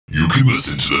You can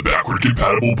listen to the Backward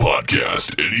Compatible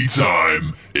podcast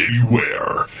anytime,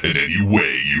 anywhere, and any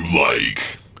way you like.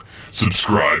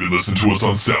 Subscribe and listen to us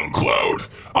on SoundCloud,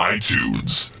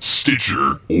 iTunes,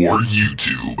 Stitcher, or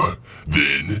YouTube.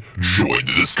 Then join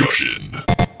the discussion.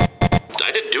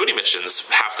 I didn't do any missions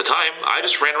half the time. I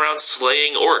just ran around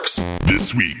slaying orcs.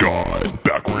 This week on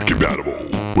Backward Compatible,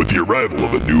 with the arrival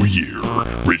of a new year,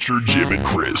 Richard, Jim, and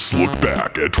Chris look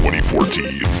back at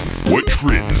 2014. What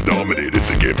trends dominated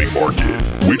the gaming market?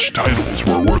 Which titles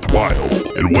were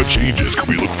worthwhile? And what changes can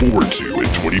we look forward to in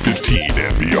 2015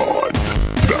 and beyond?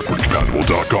 The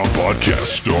Backward-Compatible.com podcast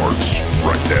starts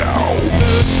right now.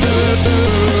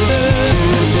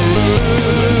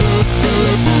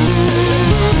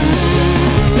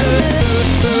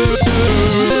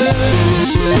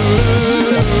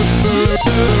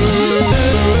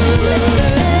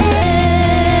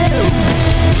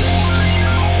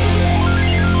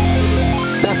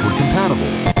 Backward Compatible.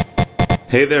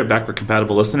 Hey there, Backward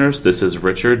Compatible listeners. This is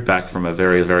Richard, back from a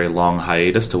very, very long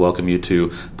hiatus to welcome you to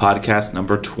podcast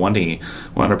number 20.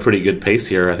 We're on a pretty good pace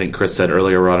here. I think Chris said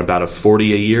earlier we're on about a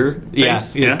 40 a year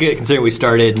pace. Yeah, it's good considering we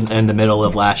started in the middle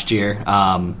of last year.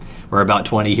 We're about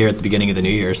 20 here at the beginning of the new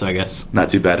year, so I guess. Not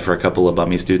too bad for a couple of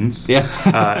bummy students. Yeah.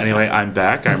 Anyway, I'm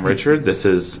back. I'm Richard. This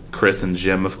is Chris and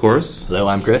Jim, of course. Hello,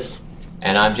 I'm Chris.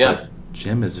 And I'm Jim.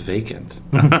 Jim is vacant.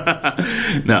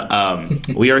 No,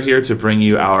 we are here to bring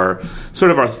you our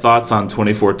thoughts on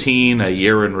 2014, a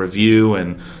year in review,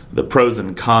 and the pros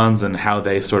and cons and how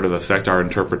they sort of affect our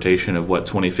interpretation of what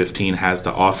 2015 has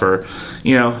to offer.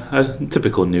 You know, a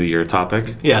typical New Year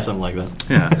topic. Yeah, something like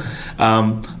that.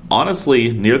 Yeah.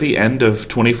 Honestly, near the end of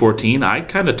 2014, I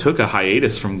kind of took a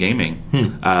hiatus from gaming.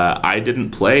 I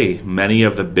didn't play many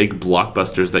of the big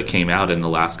blockbusters that came out in the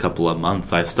last couple of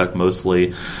months. I stuck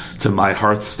mostly to my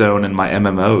Hearthstone and my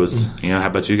MMOs. You know, how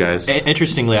about you guys?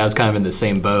 Interestingly, I was kind of in the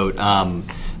same boat.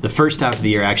 The first half of the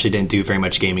year, I actually didn't do very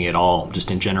much gaming at all,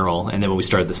 just in general. And then when we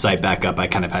started the site back up, I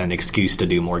kind of had an excuse to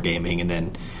do more gaming. And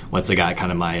then once I got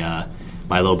kind of my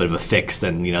little bit of a fix,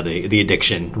 then, you know, the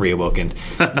addiction reawoken.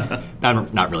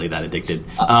 I'm not really that addicted.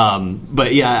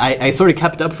 But yeah, I sort of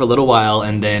kept up for a little while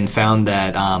and then found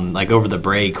that like over the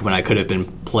break when I could have been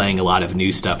playing a lot of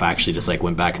new stuff, I actually just like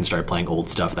went back and started playing old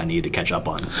stuff that I needed to catch up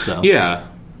on. So yeah.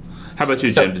 How about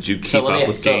you, Jim? Did you keep up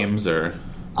with games or?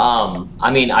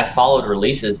 I mean, I followed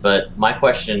releases, but my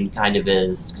question kind of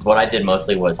is, because what I did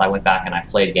mostly was I went back and I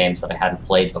played games that I hadn't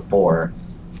played before.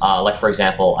 Like, for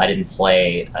example, I didn't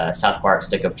play South Park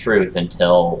Stick of Truth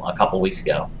until a couple weeks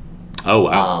ago. Oh,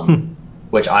 wow.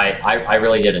 Which I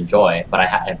really did enjoy, but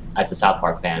as a South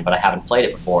Park fan, but I haven't played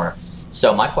it before.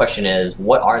 So my question is,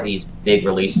 what are these big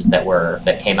releases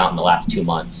that came out in the last 2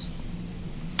 months?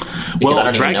 Because I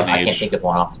don't even know. I can't think of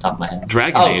one off the top of my head.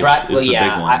 Dragon Age is the big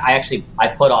one. I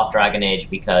put off Dragon Age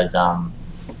because I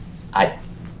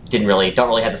don't really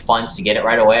have the funds to get it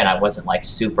right away, and I wasn't like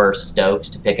super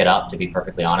stoked to pick it up, to be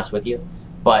perfectly honest with you.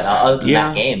 But other than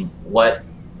that game, what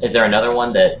is there another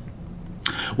one that?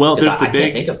 Well, there's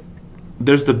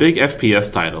There's the big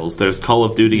FPS titles. There's Call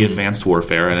of Duty Advanced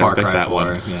Warfare. I never picked that 4,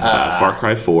 one. Yeah. Far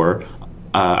Cry 4.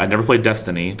 I never played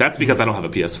Destiny. That's because I don't have a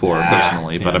PS4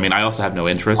 personally. But I mean, I also have no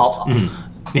interest.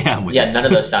 None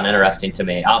of those sound interesting to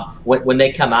me. When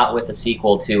they come out with a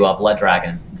sequel to Blood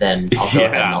Dragon, then I'll go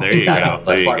ahead and I'll pick that up.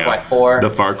 But Far Cry 4... The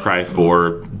Far Cry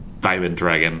 4... Diamond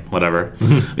Dragon, whatever.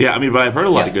 Yeah, I mean, but I've heard a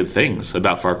lot of good things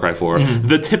about Far Cry 4.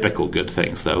 The typical good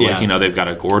things, though. Like, you know, they've got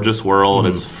a gorgeous world,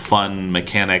 it's fun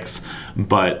mechanics,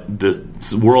 but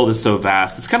the world is so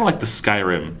vast. It's kind of like the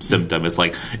Skyrim symptom. It's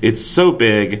like, it's so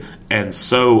big and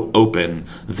so open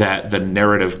that the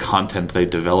narrative content they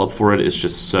develop for it is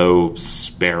just so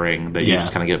sparing that you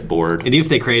just kind of get bored. And even if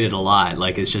they created a lot,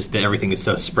 like, it's just that everything is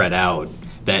so spread out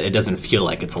that it doesn't feel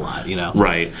like it's a lot, you know?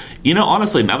 Right. You know,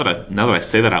 honestly, now that I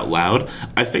say that out loud,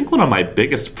 I think one of my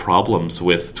biggest problems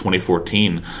with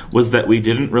 2014 was that we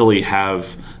didn't really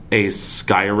have a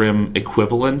Skyrim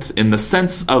equivalent in the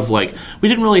sense of, like, we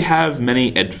didn't really have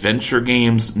many adventure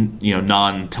games, you know,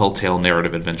 non-Telltale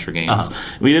narrative adventure games.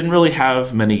 We didn't really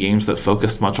have many games that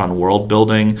focused much on world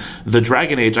building. The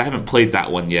Dragon Age, I haven't played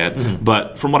that one yet,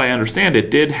 but from what I understand,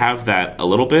 it did have that a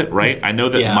little bit, right? I know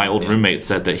that my old roommate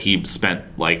said that he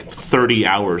spent, like, 30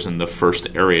 hours in the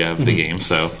first area of the game,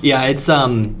 so... Yeah, it's,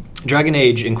 Dragon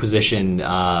Age Inquisition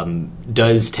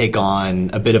does take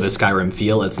on a bit of a Skyrim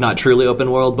feel. It's not truly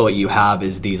open world, but what you have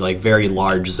is these like very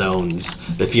large zones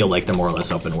that feel like they're more or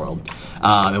less open world.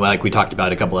 And like we talked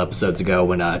about a couple episodes ago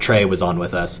when Trey was on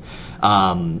with us,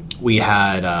 we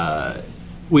had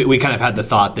we kind of had the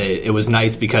thought that it was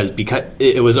nice because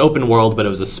it was open world, but it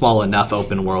was a small enough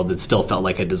open world that still felt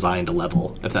like a designed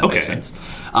level, if that makes sense.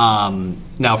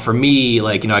 Now, for me,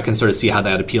 like, I can sort of see how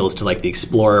that appeals to like the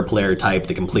explorer player type,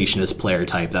 the completionist player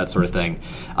type, that sort of thing.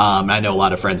 I know a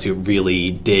lot of friends who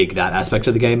really dig that aspect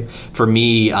of the game. For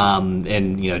me,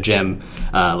 and Jim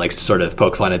likes to sort of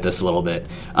poke fun at this a little bit.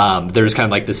 There's kind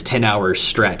of like this 10-hour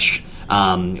stretch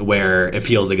where it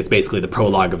feels like it's basically the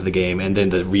prologue of the game, and then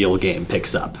the real game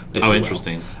picks up. Oh,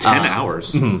 interesting. 10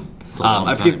 hours. Mm-hmm. It's a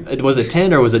long time. Was it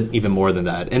 10 or was it even more than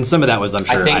that? And some of that was, I'm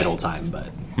sure, idle time. But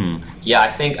yeah, I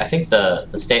think the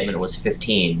statement was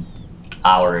 15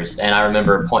 hours, and I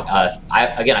remember I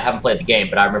haven't played the game,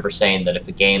 but I remember saying that if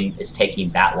a game is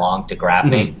taking that long to grab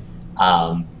me,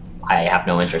 I have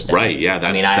no interest in it. Right? Yeah,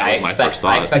 that was my first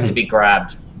thought. I expect to be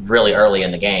grabbed really early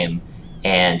in the game.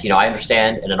 And, I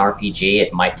understand in an RPG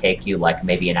it might take you like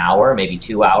maybe an hour, maybe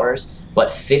 2 hours,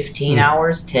 but 15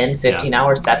 hours, 10, 15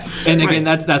 hours, that's absurd. And again,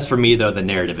 that's for me, though, the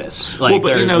narrativist. Like,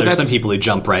 there's some people who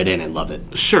jump right in and love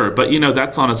it. Sure, but,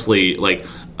 that's honestly, like,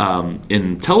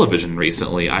 in television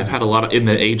recently, I've had a lot of, in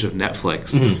the age of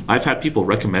Netflix, I've had people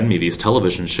recommend me these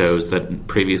television shows that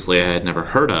previously I had never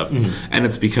heard of. And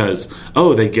it's because,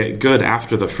 they get good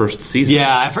after the first season.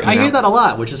 Yeah, I hear that a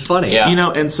lot, which is funny.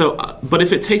 Yeah. And so, but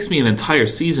if it takes me an entire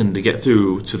season to get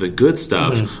through to the good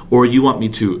stuff, or you want me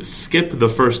to skip the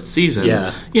first season,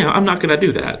 I'm not going to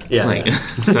do that.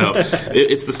 So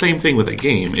it's the same thing with a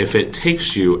game. If it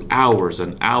takes you hours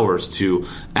and hours to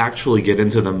actually get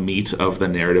into the meat of the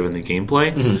narrative and the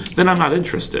gameplay, then I'm not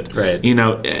interested. Right.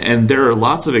 And there are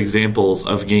lots of examples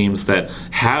of games that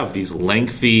have these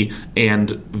lengthy and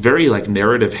very like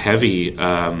narrative heavy,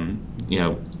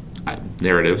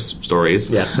 narratives,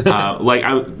 stories. Yeah. Like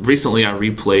I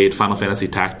replayed Final Fantasy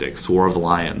Tactics: War of the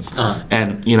Lions,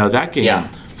 and that game.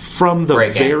 From the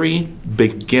very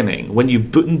beginning, when you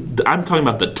boot, I'm talking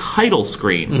about the title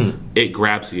screen, it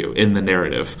grabs you in the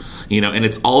narrative, and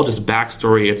it's all just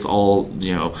backstory, it's all,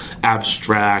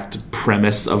 abstract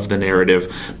premise of the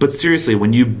narrative. But seriously,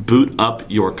 when you boot up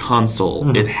your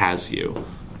console, it has you.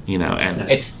 And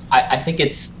I think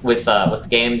it's with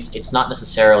games. It's not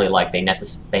necessarily like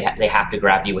they have to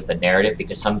grab you with the narrative,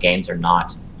 because some games are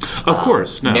not. Of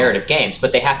course, no. Narrative games,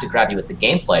 but they have to grab you with the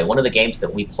gameplay. One of the games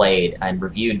that we played and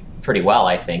reviewed pretty well,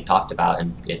 I think, talked about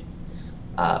in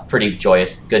pretty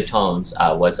joyous, good tones,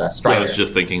 was Strider. I was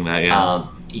just thinking that,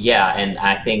 yeah. And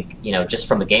I think, just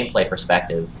from the gameplay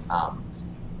perspective,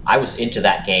 I was into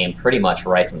that game pretty much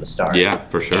right from the start. Yeah,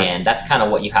 for sure. And that's kind of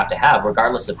what you have to have,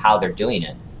 regardless of how they're doing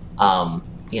it.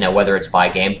 Whether it's by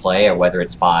gameplay or whether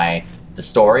it's by the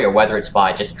story or whether it's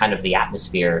by just kind of the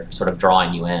atmosphere sort of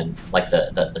drawing you in, like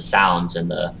the sounds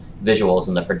and the visuals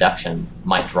and the production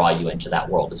might draw you into that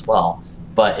world as well.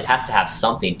 But it has to have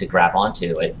something to grab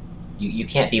onto. You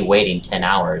can't be waiting 10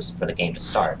 hours for the game to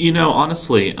start.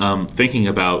 Honestly, thinking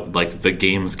about like the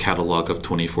games catalog of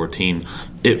 2014,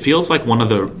 it feels like one of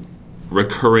the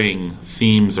recurring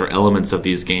themes or elements of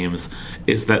these games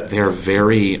is that they're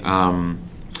very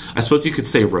I suppose you could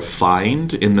say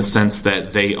refined, in the sense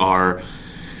that they are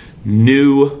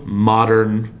new,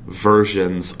 modern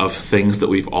versions of things that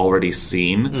we've already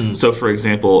seen. So, for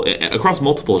example, across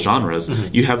multiple genres,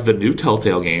 you have the new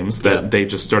Telltale games that they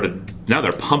just started. Now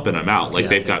they're pumping them out. Like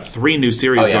they've got 3 new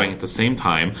series going at the same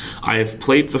time. I have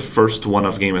played the first one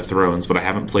of Game of Thrones, but I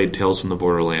haven't played Tales from the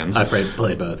Borderlands. I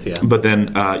played both, yeah. But then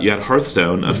you had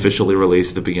Hearthstone officially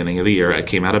released at the beginning of the year. It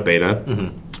came out of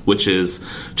beta. Which is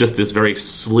just this very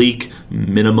sleek,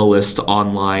 minimalist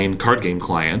online card game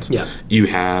client. Yeah. You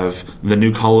have the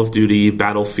new Call of Duty,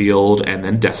 Battlefield, and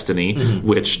then Destiny,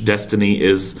 which Destiny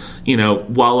is,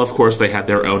 while of course they had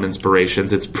their own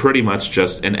inspirations, it's pretty much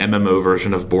just an MMO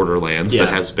version of Borderlands that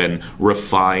has been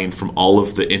refined from all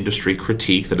of the industry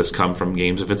critique that has come from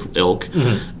games of its ilk.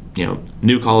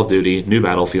 New Call of Duty, new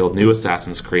Battlefield, new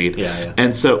Assassin's Creed.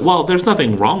 And so, while there's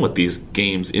nothing wrong with these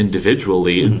games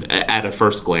individually, at a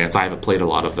first glance, I haven't played a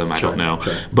lot of them, I don't know,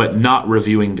 but not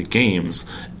reviewing the games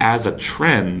as a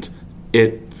trend,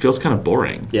 it feels kind of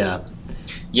boring. Yeah,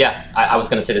 I was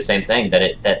going to say the same thing,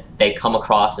 that they come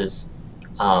across as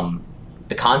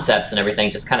the concepts and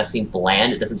everything just kind of seem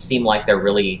bland. It doesn't seem like they're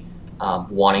really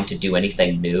wanting to do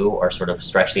anything new or sort of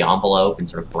stretch the envelope and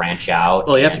sort of branch out.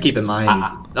 Well, you have to keep in mind...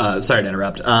 sorry to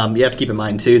interrupt. You have to keep in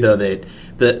mind, too, though, that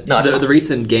the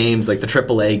recent games, like the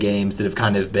AAA games that have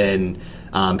kind of been...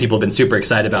 people have been super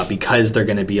excited about because they're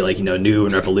going to be like, new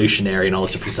and revolutionary and all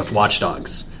this different stuff. Watch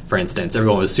Dogs, for instance.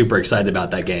 Everyone was super excited about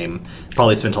that game.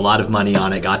 Probably spent a lot of money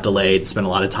on it, got delayed, spent a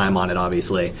lot of time on it,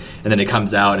 obviously. And then it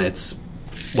comes out and it's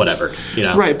whatever, you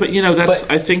know. Right, but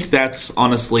I think that's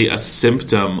honestly a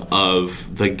symptom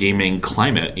of the gaming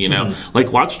climate,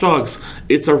 Like Watch Dogs,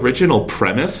 its original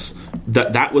premise,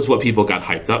 that was what people got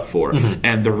hyped up for.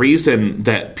 And the reason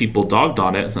that people dogged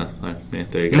on it,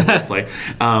 there you go, play,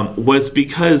 was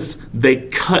because they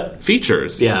cut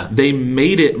features. Yeah. They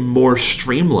made it more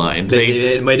streamlined.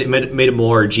 They made it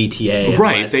more GTA.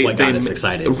 Right. That's what got us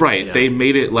excited. Right. Yeah. They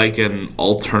made it like an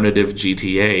alternative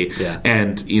GTA. Yeah.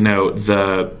 And,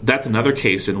 that's another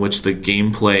case in which the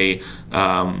gameplay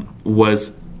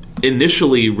was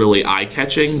initially really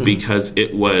eye-catching because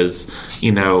it was,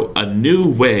 a new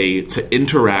way to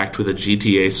interact with a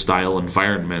GTA-style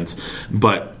environment,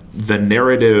 but the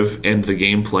narrative and the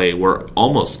gameplay were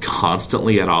almost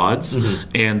constantly at odds,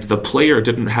 and the player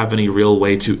didn't have any real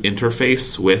way to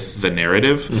interface with the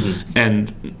narrative.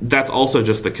 And that's also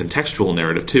just the contextual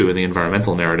narrative, too, and the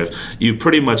environmental narrative. You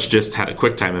pretty much just had a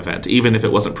QuickTime event, even if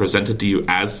it wasn't presented to you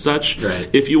as such. Right.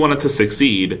 If you wanted to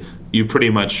succeed, you pretty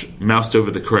much moused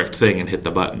over the correct thing and hit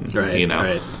the button.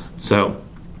 Right. So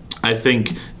I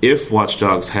think if Watch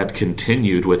Dogs had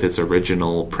continued with its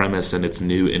original premise and its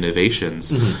new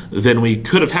innovations, then we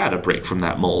could have had a break from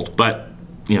that mold. But,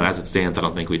 as it stands, I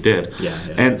don't think we did. Yeah.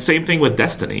 And same thing with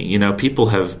Destiny. People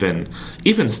have been,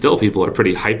 even still, people are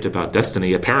pretty hyped about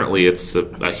Destiny. Apparently, it's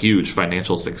a huge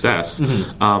financial success.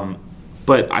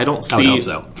 But I don't see... I would hope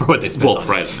so, for what they spent on it.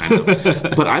 Right, I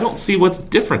know. But I don't see what's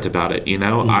different about it,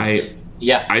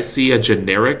 I see a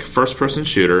generic first-person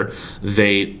shooter.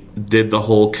 They did the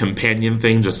whole companion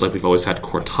thing, just like we've always had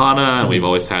Cortana, and we've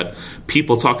always had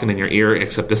people talking in your ear,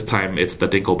 except this time it's the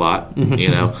Dinklebot,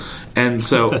 And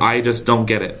so I just don't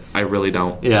get it. I really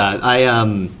don't. Yeah,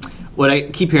 what I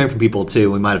keep hearing from people,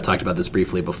 too, we might have talked about this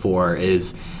briefly before,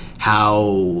 is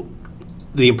how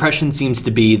the impression seems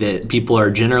to be that people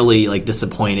are generally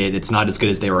disappointed. It's not as good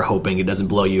as they were hoping. It doesn't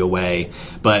blow you away.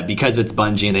 But because it's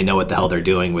Bungie and they know what the hell they're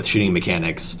doing with shooting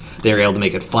mechanics, they're able to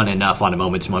make it fun enough on a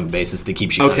moment-to-moment basis that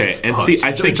keeps you okay. And hooked. See,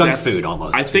 I think junk that's food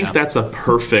almost. I think that's a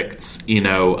perfect,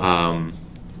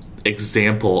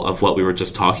 example of what we were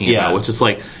just talking about, which is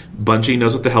Bungie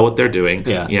knows what the hell they're doing.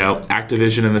 Yeah.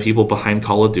 Activision and the people behind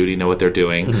Call of Duty know what they're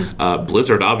doing.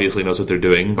 Blizzard obviously knows what they're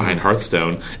doing behind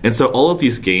Hearthstone. And so all of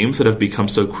these games that have become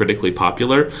so critically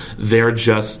popular, they're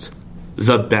just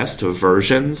the best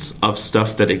versions of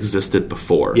stuff that existed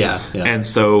before. Yeah. And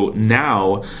so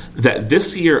now that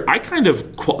this year, I kind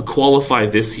of qualify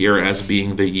this year as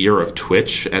being the year of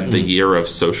Twitch and the year of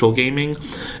social gaming.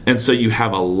 And so you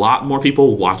have a lot more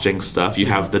people watching stuff. You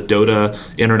have the Dota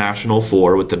International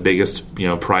 4 with the biggest,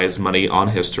 prize money on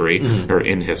history or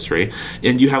in history.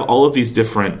 And you have all of these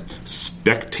different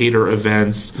spectator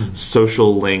events,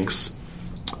 social links,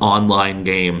 online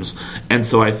games. And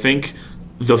so I think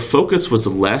the focus was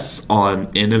less on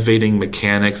innovating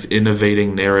mechanics,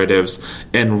 innovating narratives,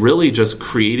 and really just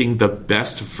creating the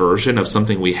best version of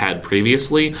something we had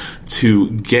previously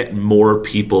to get more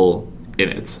people in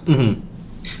it.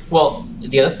 Well,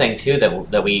 the other thing too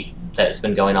that's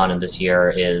been going on in this year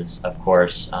is, of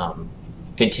course,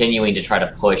 continuing to try to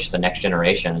push the next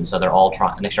generation, and so they're all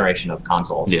next generation of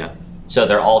consoles. Yeah. So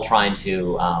they're all trying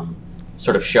to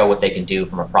sort of show what they can do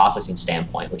from a processing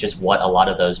standpoint, which is what a lot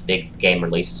of those big game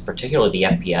releases, particularly the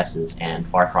FPSs and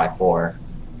Far Cry 4,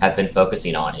 have been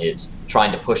focusing on, is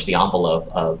trying to push the envelope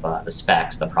of the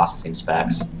specs, the processing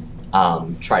specs,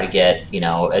 try to get,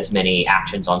 as many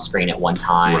actions on screen at one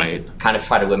time, right. Kind of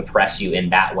try to impress you in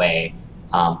that way,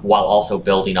 while also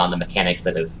building on the mechanics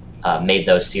that have made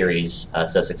those series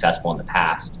so successful in the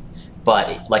past.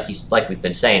 But like we've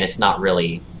been saying, it's not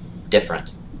really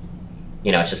different.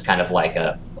 It's just kind of like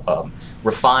a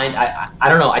refined. I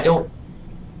don't know.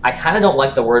 I kind of don't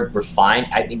like the word refined.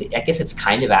 I mean, I guess it's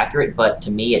kind of accurate, but to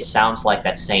me, it sounds like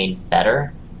that's saying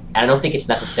better. And I don't think it's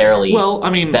necessarily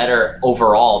better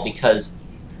overall, because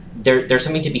there's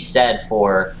something to be said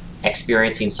for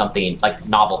experiencing something like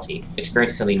novelty,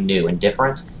 experiencing something new and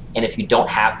different. And if you don't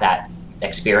have that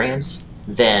experience,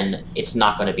 then it's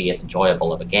not going to be as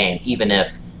enjoyable of a game, even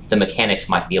if the mechanics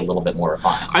might be a little bit more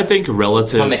refined. I think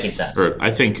relative... If I'm making sense.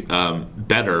 I think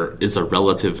better is a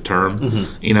relative term,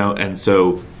 and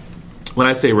so when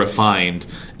I say refined,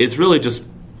 it's really just,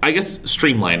 I guess,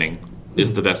 streamlining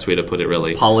is the best way to put it,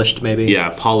 really. Polished, maybe?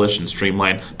 Yeah, polish and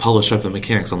streamline. Polish up the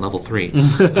mechanics on level 3.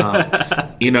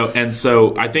 And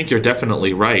so I think you're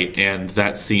definitely right, and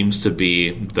that seems to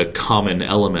be the common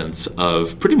elements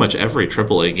of pretty much every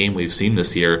AAA game we've seen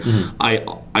this year.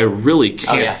 I really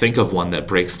can't think of one that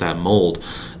breaks that mold.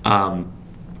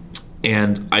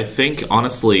 And I think,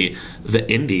 honestly, the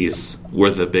indies were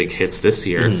the big hits this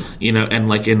year. And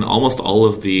like in almost all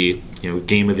of the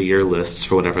Game of the Year lists,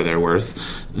 for whatever they're worth,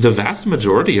 the vast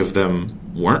majority of them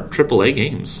weren't AAA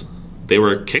games. They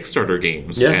were Kickstarter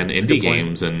games and indie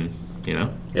games, and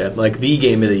Yeah, like the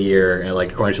Game of the Year, and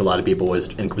like according to a lot of people, was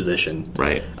Inquisition.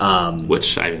 Right.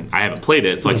 Which I haven't played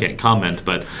it, so I can't comment,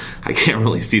 but I can't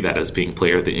really see that as being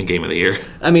Game of the Year.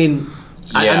 I mean,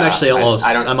 I'm actually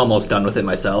I'm almost done with it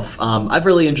myself. I've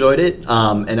really enjoyed it,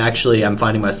 and actually I'm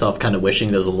finding myself kind of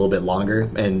wishing there was a little bit longer,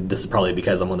 and this is probably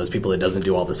because I'm one of those people that doesn't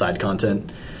do all the side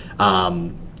content.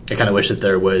 I kind of wish that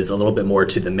there was a little bit more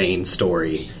to the main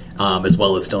story, as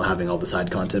well as still having all the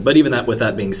side content. But even with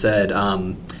that being said,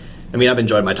 I mean, I've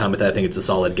enjoyed my time with it. I think it's a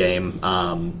solid game,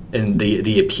 and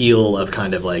the appeal of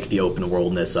kind of like the open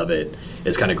worldness of it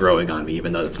is kind of growing on me,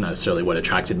 even though that's not necessarily what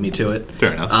attracted me to it.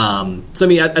 Fair enough. So I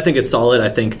mean, I think it's solid. I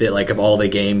think that like of all the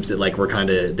games that like were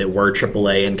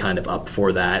AAA and kind of up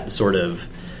for that sort of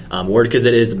word, because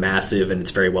it is massive and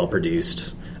it's very well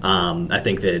produced. I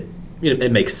think that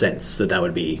it makes sense that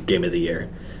would be Game of the Year.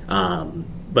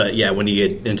 But yeah, when you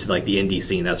get into like the indie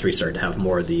scene, that's where you start to have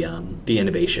more of the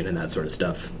innovation and that sort of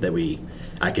stuff that we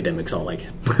academics all like.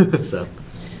 So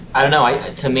I don't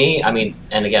know. To me, I mean,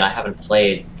 and again, I haven't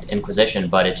played Inquisition,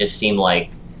 but it just seemed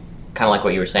like kind of like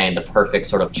what you were saying, the perfect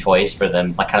sort of choice for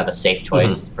them, like kind of the safe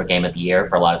choice for Game of the Year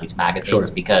for a lot of these magazines,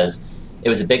 because it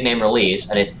was a big name release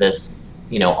and it's this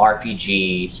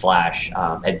RPG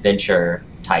 / adventure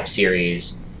type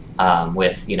series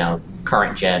with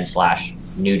current gen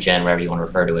 / new gen, whatever you want to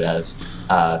refer to it as,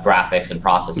 graphics and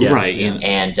processing. Right.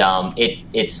 And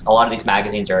it's a lot of these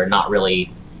magazines are not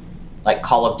really like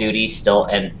Call of Duty still,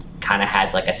 and kind of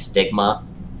has like a stigma.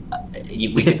 I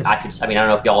don't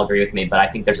know if y'all agree with me, but I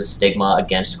think there's a stigma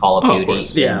against Call of Duty. Of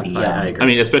course. I agree. I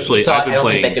mean, especially so I've been I don't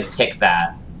playing. think they could pick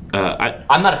that.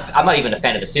 I'm not even a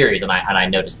fan of the series, and I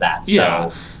noticed that. So,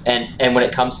 Yeah. and when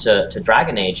it comes to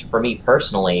Dragon Age, for me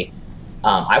personally,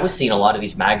 I was seeing a lot of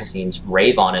these magazines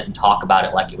rave on it and talk about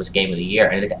it like it was Game of the Year,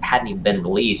 and it hadn't even been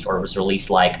released, or it was released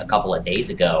like a couple of days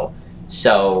ago.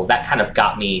 So that kind of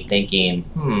got me thinking,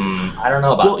 I don't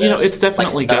know about this. Well, it's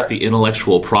definitely got the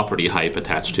intellectual property hype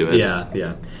attached to it.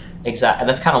 Yeah. Exactly. And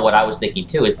that's kind of what I was thinking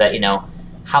too, is that,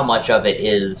 how much of it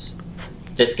is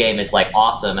this game is like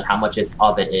awesome, and how much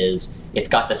of it is it's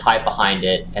got this hype behind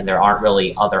it, and there aren't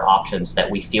really other options that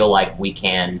we feel like we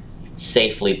can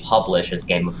safely publish as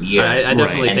Game of the Year. I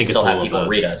definitely think still it's have all people of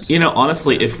both. read us.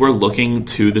 Honestly, if we're looking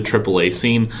to the AAA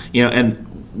scene, and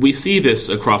we see this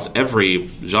across every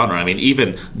genre. I mean,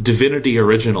 even Divinity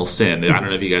Original Sin, I don't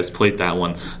know if you guys played that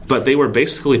one, but they were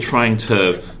basically trying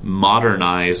to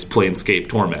modernize Planescape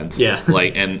Torment. Yeah.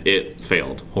 And it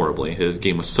failed horribly. The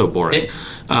game was so boring.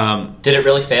 Did it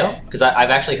really fail? Because I've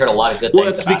actually heard a lot of good things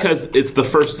it's about because it's the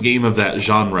first game of that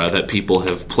genre that people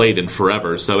have played in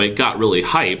forever, so it got really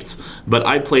hyped, but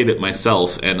I played it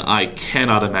myself, and I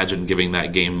cannot imagine giving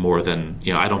that game more than,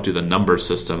 I don't do the number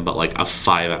system, but like a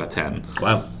 5 out of 10.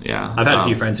 Wow. Yeah. I've had a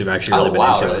few friends who've actually really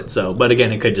been into it. So, but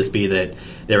again, it could just be that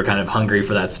they were kind of hungry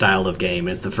for that style of game.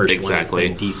 It's the first one that's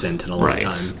been decent in a long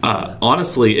time.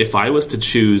 Honestly, if I was to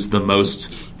choose the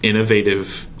most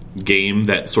innovative game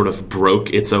that sort of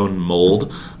broke its own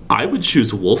mold, I would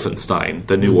choose Wolfenstein: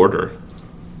 The New Order.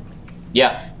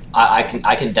 Yeah, I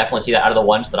can definitely see that. Out of the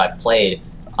ones that I've played,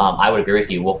 I would agree with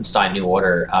you. Wolfenstein: New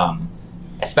Order,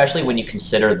 especially when you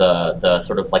consider the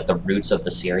sort of like the roots of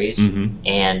the series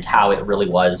and how it really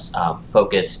was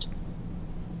focused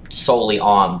solely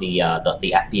on the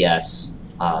FPS,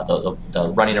 the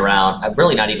running around.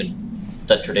 Really, not even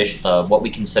the tradition, what we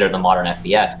consider the modern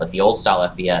FPS, but the old style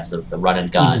FPS of the run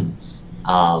and gun.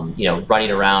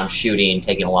 Running around, shooting,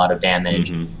 taking a lot of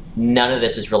damage. None of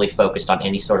this is really focused on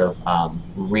any sort of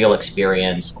real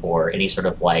experience or any sort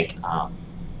of like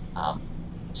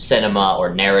cinema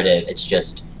or narrative. It's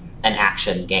just an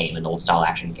action game, an old style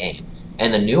action game.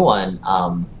 And the new one,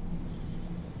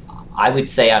 I would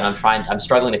say, and I'm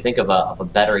struggling to think of a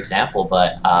better example,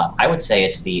 but I would say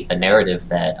it's the narrative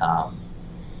that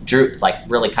drew, like,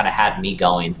 really kind of had me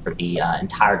going for the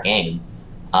entire game.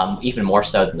 Even more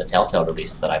so than the Telltale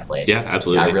releases that I played. Yeah,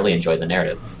 absolutely. I really enjoyed the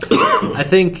narrative. I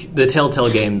think the Telltale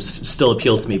games still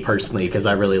appeal to me personally because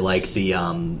I really like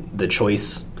the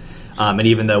choice. And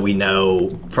even though we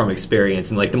know from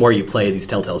experience, and like the more you play these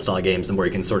Telltale style games, the more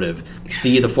you can sort of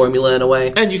see the formula in a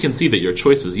way. And you can see that your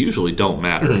choices usually don't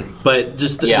matter. But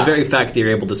just the very fact that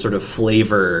you're able to sort of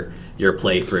flavor your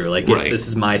playthrough, like this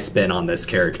is my spin on this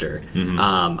character.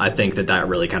 I think that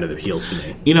really kind of appeals to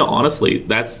me. Honestly,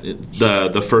 that's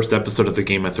the first episode of the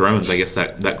Game of Thrones. I guess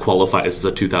that qualifies as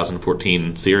a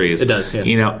 2014 series. It does, yeah.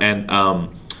 And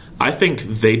I think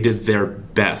they did their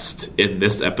best in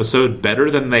this episode,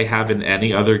 better than they have in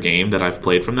any other game that I've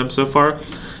played from them so far,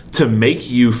 to make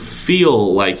you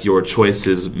feel like your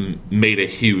choices made a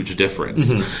huge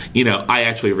difference. You know, I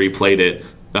actually replayed it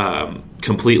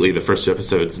completely, the first 2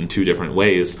 episodes, in 2 different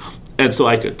ways, and so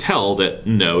I could tell that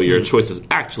no, your choices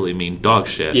actually mean dog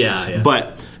shit.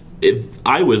 But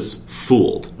I was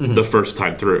fooled the first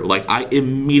time through. Like, I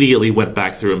immediately went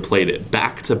back through and played it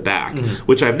back to back,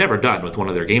 which I've never done with one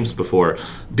of their games before,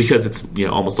 because it's, you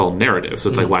know, almost all narrative. So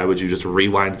it's like, why would you just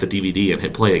rewind the DVD and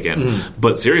hit play again?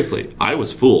 But seriously, I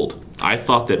was fooled. I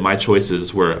thought that my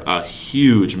choices were a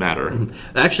huge matter.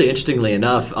 Actually, interestingly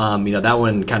enough, you know, that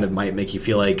one kind of might make you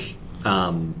feel like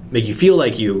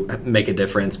you make a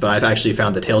difference, but I've actually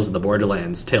found the Tales from the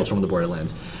Borderlands,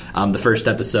 the first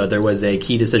episode, there was a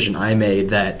key decision I made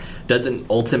that doesn't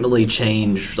ultimately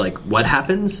change like what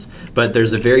happens, but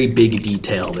there's a very big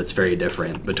detail that's very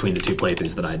different between the 2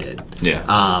 playthroughs that I did.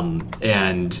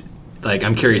 And like,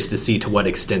 I'm curious to see to what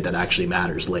extent that actually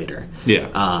matters later.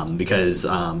 Because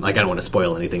like, I don't want to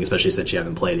spoil anything, especially since you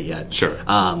haven't played it yet.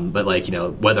 But like, you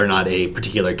know, whether or not a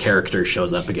particular character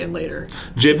shows up again later.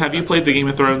 Jim, have you played the Game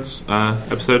of Thrones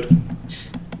episode?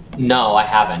 No, I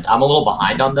haven't. I'm a little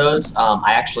behind on those.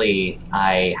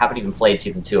 I haven't even played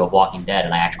season 2 of Walking Dead,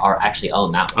 and I actually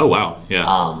own that one. Oh wow,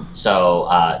 yeah. So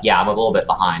I'm a little bit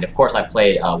behind. Of course, I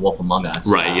played Wolf Among Us.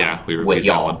 We reviewed with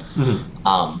y'all. That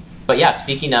one. But yeah,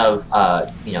 speaking of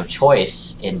you know,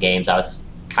 choice in games, I was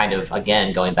kind of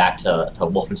again going back to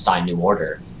Wolfenstein New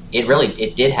Order.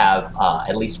 It did have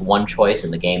at least one choice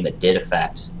in the game that did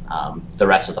affect the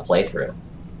rest of the playthrough,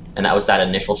 and that was that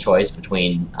initial choice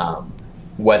between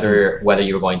whether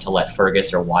you were going to let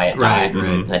Fergus or Wyatt die.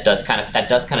 And that does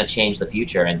kind of change the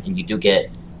future, and you do get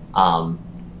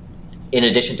in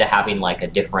addition to having like a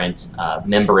different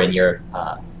member in your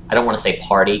I don't want to say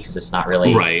party, because it's not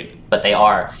really but they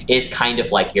are. It's kind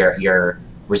of like your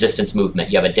resistance movement.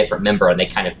 You have a different member, and they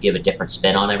kind of give a different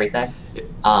spin on everything.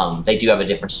 They do have a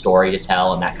different story to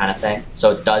tell and that kind of thing.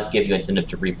 So it does give you incentive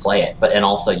to replay it. And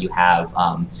also you have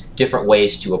different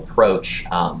ways to approach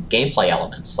gameplay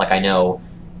elements. Like I know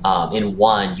in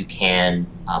one you can,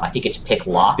 I think it's pick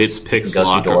locks. It's pick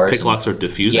locks or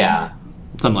diffusing. Yeah.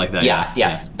 Something like that.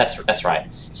 Yes, that's right.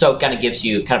 So it kind of gives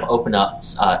you, kind of opens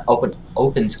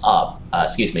up,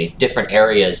 different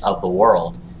areas of the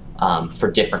world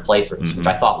for different playthroughs, which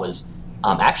I thought was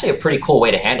actually a pretty cool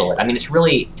way to handle it. I mean,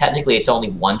 technically it's only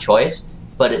one choice,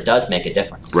 but it does make a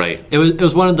difference. Right. It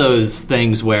was one of those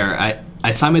things where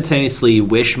I simultaneously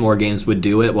wish more games would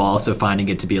do it while also finding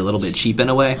it to be a little bit cheap in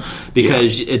a way,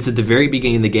 because it's at the very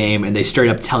beginning of the game and they straight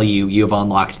up tell you have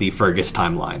unlocked the Fergus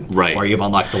timeline, or you've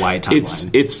unlocked the Wyatt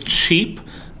timeline. It's cheap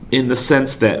in the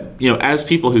sense that, you know, as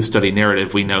people who study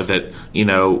narrative, we know that, you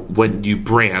know, when you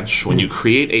branch, when you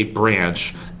create a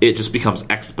branch, it just becomes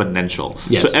exponential.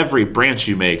 So every branch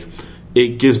you make,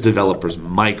 it gives developers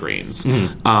migraines.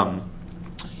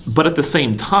 But at the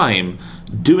same time,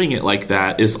 doing it like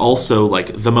that is also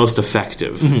like the most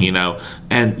effective, you know,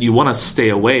 and you want to stay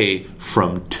away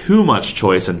from too much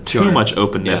choice and too much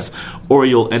openness, or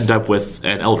you'll end up with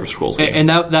an Elder Scrolls game. And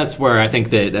that's where I think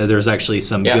that there's actually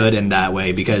some good in that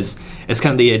way, because it's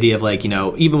kind of the idea of like, you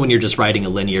know, even when you're just writing a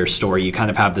linear story, you kind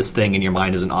of have this thing in your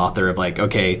mind as an author of like,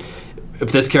 okay,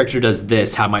 if this character does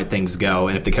this, how might things go?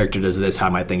 And if the character does this,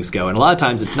 how might things go? And a lot of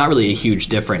times it's not really a huge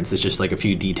difference. It's just like a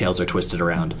few details are twisted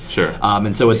around.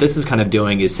 And so what this is kind of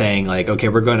doing is saying like, okay,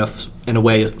 we're going to, in a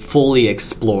way, fully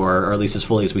explore, or at least as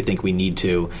fully as we think we need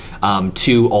to,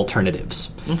 two alternatives.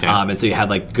 And so you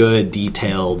had like good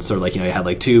detailed, sort of like, you know, you had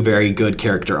like 2 very good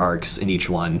character arcs in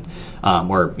each one,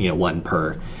 or, you know, 1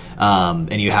 per.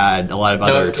 And you had a lot of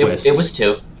other twists. It was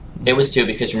 2. It was 2,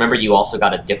 because remember you also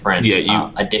got a different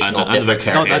additional different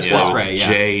character. Oh, that's right.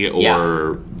 Jay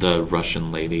or the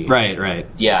Russian lady. Right.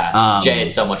 Yeah, Jay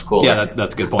is so much cooler. Yeah,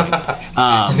 that's a good point.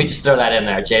 Let me just throw that in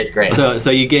there. Jay's great. So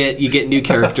you get new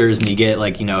characters, and you get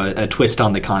like, you know, a twist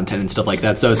on the content and stuff like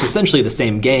that. So it's essentially the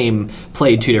same game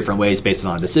played 2 different ways based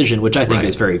on a decision, which I think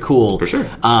is very cool. For sure.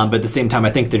 But at the same time, I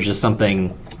think there's just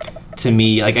something to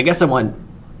me, like, I guess I want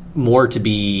more to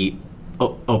be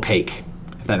opaque.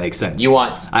 If that makes sense.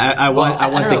 I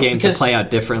want the game to play out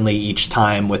differently each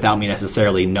time without me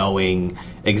necessarily knowing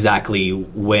exactly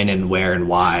when and where and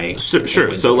why.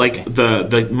 Sure. So like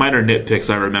the minor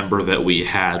nitpicks I remember that we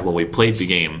had when we played the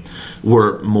game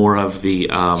were more of the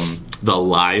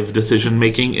live decision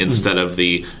making instead of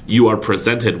the you are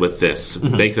presented with this,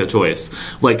 make the choice.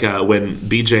 Like when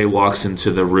BJ walks into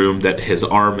the room that his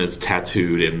arm is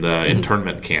tattooed in the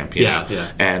internment camp, you know?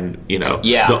 And you know,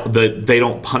 they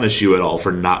don't punish you at all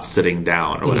for not sitting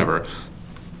down or whatever.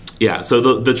 Yeah,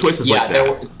 so the choices like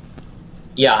that.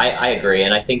 Yeah, I agree,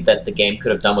 and I think that the game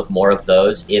could have done with more of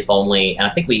those, if only. And I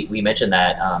think we mentioned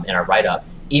that in our write-up.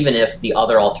 Even if the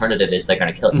other alternative is they're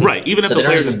going to kill you, right? Even if the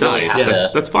player just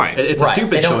dies, that's fine. It's a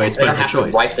stupid choice, but it's a choice. They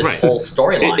don't have to write this whole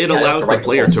storyline. It allows the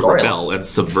player to rebel and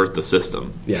subvert the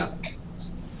system. Yeah,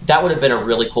 that would have been a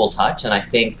really cool touch, and I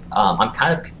think I'm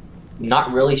kind of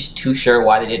not really too sure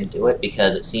why they didn't do it,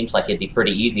 because it seems like it'd be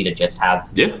pretty easy to just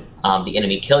have the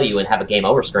enemy kill you and have a game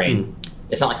over screen.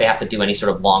 It's not like they have to do any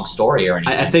sort of long story or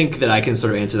anything. I think that I can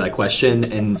sort of answer that question,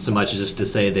 and so much as just to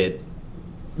say that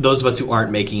those of us who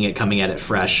aren't making it, coming at it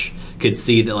fresh, could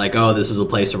see that, like, oh, this is a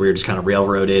place where we were just kind of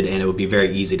railroaded, and it would be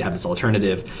very easy to have this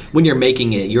alternative. When you're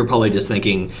making it, you're probably just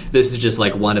thinking, this is just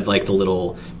like one of like the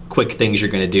little quick things you're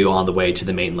going to do on the way to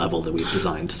the main level that we've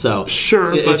designed. So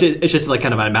sure, it's just like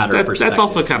kind of a matter of perspective. That's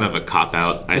also kind of a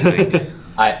cop-out, I think.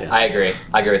 I agree.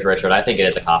 I agree with Richard. I think it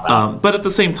is a cop-out. But at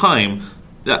the same time,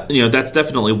 that's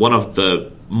definitely one of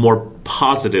the more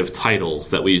positive titles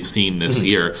that we've seen this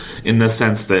year, in the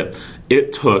sense that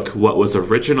it took what was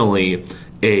originally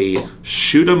a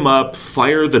shoot 'em up,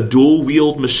 fire the dual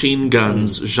wield machine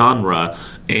guns genre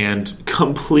and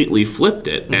completely flipped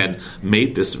it and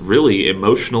made this really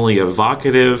emotionally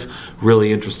evocative,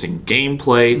 really interesting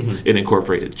gameplay. It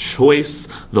incorporated choice.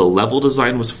 The level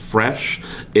design was fresh.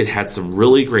 It had some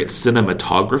really great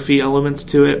cinematography elements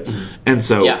to it. And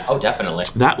so definitely.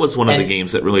 That was one of the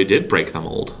games that really did break the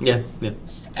mold. Yeah.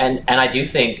 And I do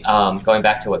think, going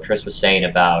back to what Chris was saying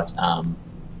about,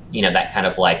 that kind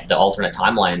of like the alternate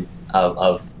timeline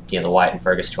of the Wyatt and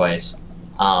Fergus choice,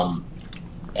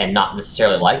 and not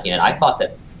necessarily liking it, I thought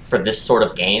that for this sort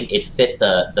of game, it fit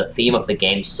the theme of the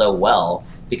game so well,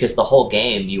 because the whole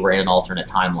game you were in an alternate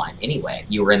timeline anyway.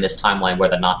 You were in this timeline where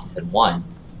the Nazis had won.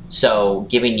 So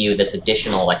giving you this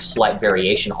additional like slight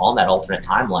variation on that alternate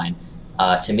timeline,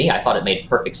 to me, I thought it made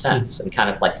perfect sense and kind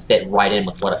of like fit right in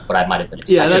with what I might have been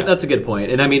expecting. Yeah, that's a good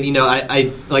point. And I mean,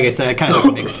 I like I said, I kind of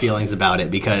have mixed feelings about it,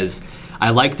 because I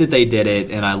like that they did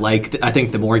it, and I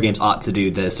think the more games ought to do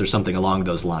this or something along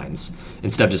those lines,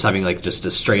 instead of just having like just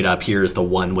a straight up, here's the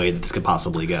one way that this could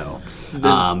possibly go.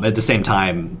 At the same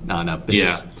time, I don't know.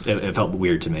 It felt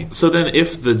weird to me. So then,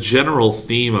 if the general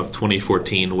theme of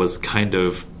 2014 was kind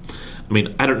of, I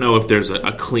mean, I don't know if there's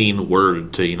a clean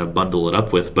word to bundle it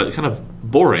up with, but kind of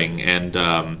boring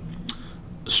and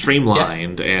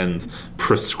streamlined and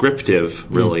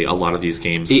prescriptive, really, a lot of these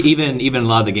games. Even a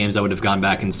lot of the games I would have gone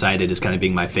back and cited as kind of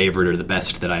being my favorite or the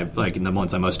best that I like, and the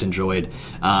ones I most enjoyed.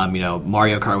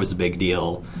 Mario Kart was a big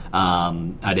deal.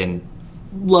 I didn't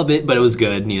love it, but it was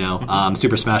good.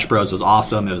 Super Smash Bros. Was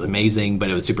awesome. It was amazing, but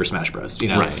it was Super Smash Bros.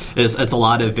 Right. It's a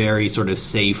lot of very sort of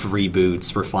safe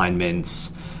reboots,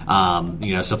 refinements.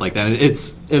 Stuff like that.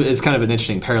 It's kind of an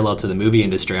interesting parallel to the movie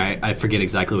industry. I forget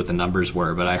exactly what the numbers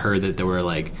were, but I heard that there were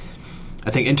I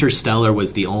think Interstellar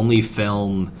was the only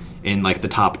film in like the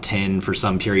top 10 for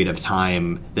some period of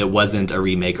time that wasn't a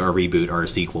remake or a reboot or a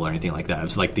sequel or anything like that. It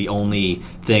was like the only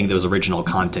thing that was original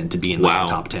content to be in the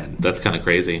top 10. That's kind of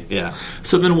crazy. Yeah.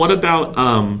 So then what about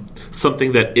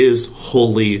something that is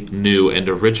wholly new and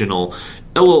original?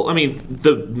 Well, I mean,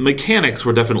 the mechanics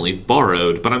were definitely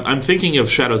borrowed, but I'm thinking of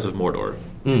Shadows of Mordor.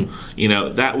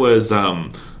 That was...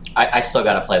 I still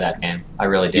got to play that game. I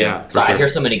really do. Yeah, sure. I hear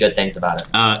so many good things about it.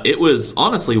 It was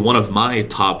honestly one of my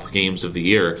top games of the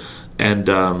year.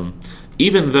 And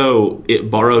even though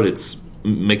it borrowed its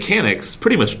mechanics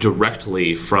pretty much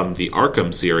directly from the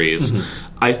Arkham series,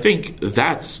 I think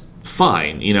that's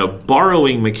fine.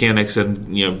 Borrowing mechanics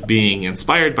and being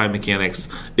inspired by mechanics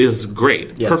is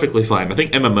great. Yeah. Perfectly fine. I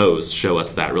think MMOs show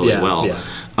us that really well.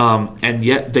 Yeah. And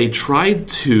yet they tried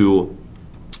to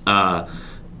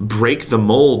break the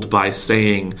mold by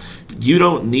saying you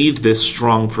don't need this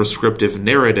strong prescriptive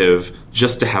narrative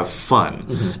just to have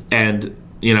fun. And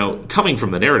coming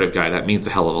from the narrative guy, that means a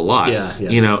hell of a lot.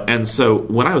 And so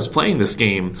when I was playing this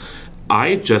game,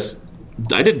 I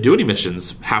didn't do any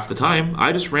missions half the time.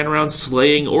 I just ran around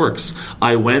slaying orcs.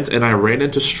 I went and I ran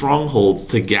into strongholds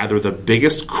to gather the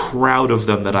biggest crowd of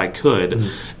them that I could,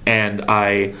 and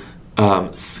I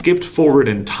skipped forward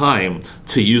in time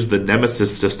to use the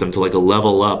nemesis system to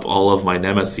level up all of my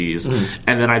nemesis,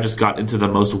 and then I just got into the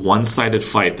most one-sided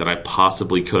fight that I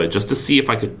possibly could just to see if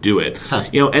I could do it.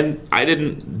 And I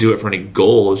didn't do it for any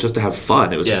goal. It was just to have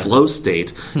fun. It was flow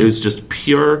state. It was just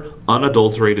pure,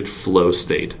 unadulterated flow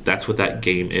state. That's what that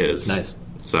game is. Nice.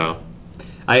 So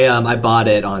I bought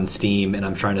it on Steam, and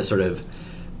I'm trying to sort of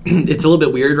it's a little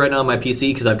bit weird right now on my PC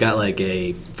because I've got like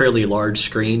a fairly large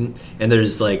screen, and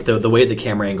there's like the way the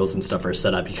camera angles and stuff are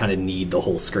set up, you kind of need the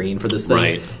whole screen for this thing.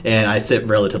 Right. And I sit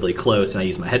relatively close, and I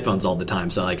use my headphones all the time,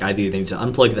 so like I either need to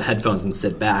unplug the headphones and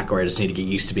sit back, or I just need to get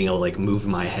used to being able to like move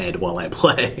my head while I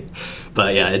play.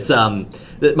 But yeah, it's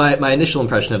my initial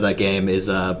impression of that game is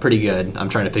pretty good. I'm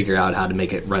trying to figure out how to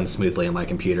make it run smoothly on my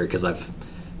computer because I've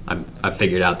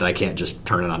figured out that I can't just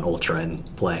turn it on Ultra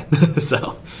and play.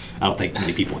 So I don't think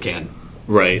many people can.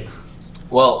 Right.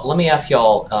 Well, let me ask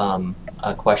y'all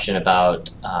a question about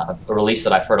a release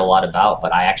that I've heard a lot about,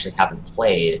 but I actually haven't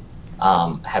played.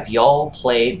 Have y'all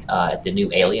played the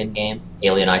new Alien game,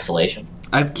 Alien Isolation?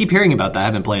 I keep hearing about that. I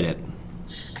haven't played it.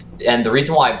 And the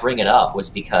reason why I bring it up was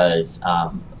because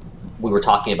we were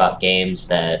talking about games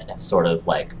that have sort of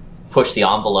like pushed the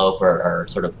envelope or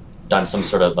sort of done some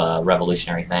sort of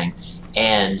revolutionary thing.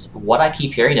 And what I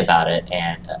keep hearing about it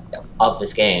and of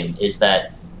this game is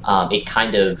that it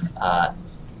kind of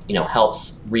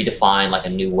helps redefine like a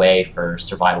new way for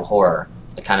survival horror.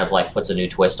 It kind of like puts a new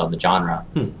twist on the genre.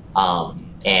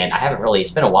 And I haven't really.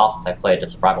 It's been a while since I played a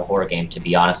survival horror game. To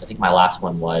be honest, I think my last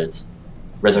one was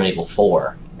Resident Evil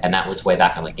 4, and that was way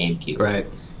back on the GameCube. Right.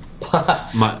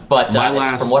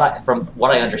 From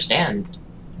what I understand.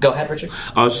 Go ahead, Richard.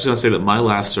 I was just going to say that my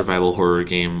last survival horror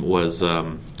game was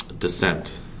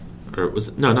Descent. Or was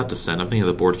it? No, not Descent. I'm thinking of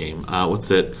the board game.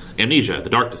 What's it? Amnesia, The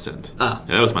Dark Descent. Yeah,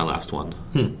 that was my last one.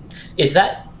 Is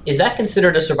that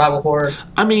considered a survival horror?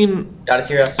 I mean, out of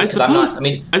curiosity,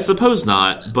 I suppose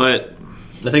not, but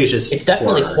I think it's just it's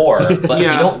definitely horror. But you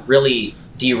don't really.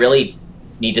 Do you really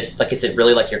need to? Like, is it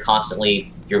really like you're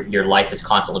constantly your life is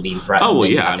constantly being threatened? Oh well,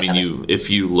 yeah. I mean, if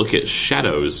you look at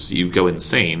Shadows, you go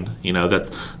insane.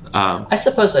 That's. I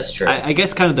suppose that's true. I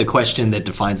guess kind of the question that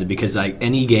defines it, because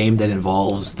any game that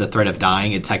involves the threat of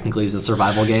dying, it technically is a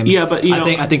survival game. Yeah, but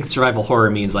I think survival horror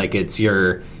means like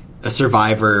you're a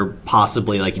survivor,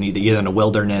 possibly like either in a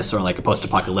wilderness or like a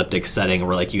post-apocalyptic setting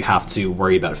where like you have to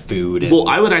worry about food. Well,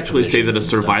 I would actually say that a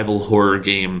survival horror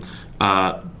game.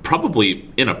 Probably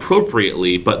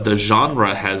inappropriately, but the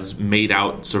genre has made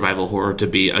out survival horror to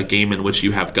be a game in which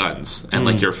you have guns and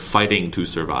like you're fighting to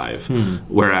survive,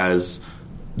 whereas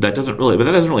that doesn't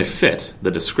really fit the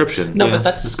description. No, but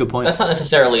that's a good point. That's not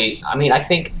necessarily. I mean, I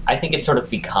think it's sort of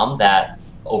become that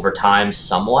over time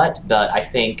somewhat, but I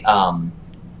think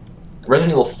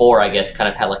Resident Evil 4, I guess, kind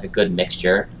of had like a good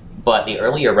mixture. But the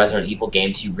earlier Resident Evil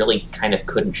games, you really kind of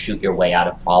couldn't shoot your way out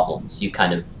of problems. You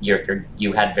kind of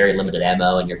you had very limited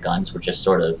ammo, and your guns were just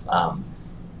sort of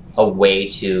a way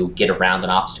to get around an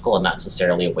obstacle, and not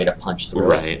necessarily a way to punch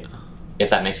through it.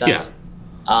 If that makes sense.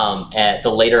 Yeah. At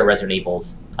the later Resident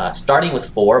Evils, starting with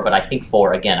 4, but I think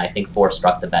 4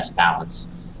 struck the best balance.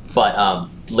 But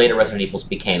later Resident Evils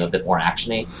became a bit more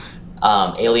actiony.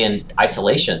 Alien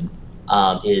Isolation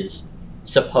is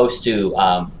supposed to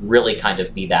really kind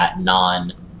of be that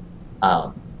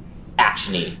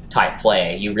actiony type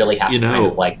play. You really have to kind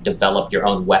of like develop your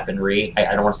own weaponry.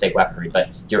 I don't want to say weaponry, but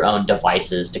your own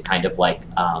devices to kind of like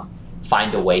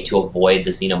find a way to avoid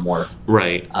the xenomorph.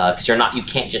 Right. Because you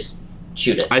can't just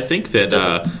shoot it. I think that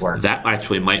that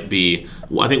actually might be.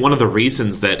 I think one of the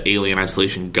reasons that Alien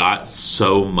Isolation got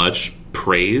so much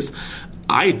praise.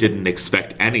 I didn't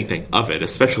expect anything of it,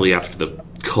 especially after the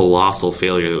colossal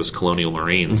failure that was Colonial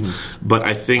Marines. But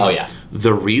I think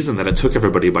the reason that it took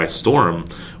everybody by storm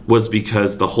was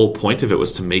because the whole point of it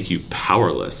was to make you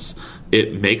powerless.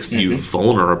 It makes you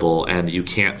vulnerable and you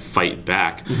can't fight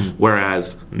back.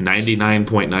 Whereas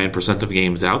 99.9% of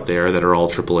games out there that are all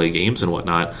AAA games and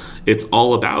whatnot, it's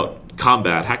all about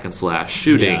combat, hack and slash,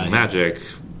 shooting, magic,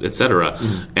 etc.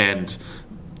 And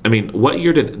I mean, what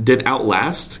year did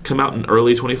Outlast come out in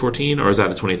early 2014, or is that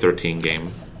a 2013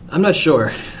 game? I'm not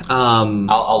sure.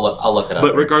 I'll look it up.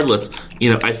 But regardless,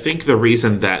 I think the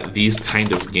reason that these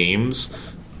kind of games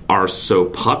are so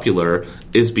popular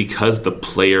is because the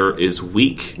player is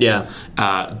weak. Yeah.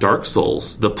 Dark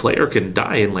Souls, the player can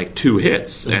die in like 2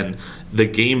 hits, and the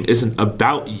game isn't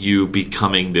about you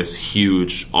becoming this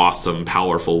huge, awesome,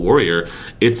 powerful warrior.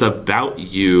 It's about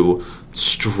you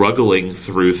struggling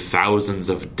through thousands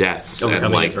of deaths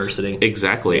and like adversity.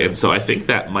 Exactly. And so I think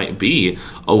that might be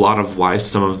a lot of why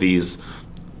some of these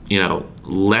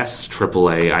less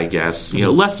AAA, I guess,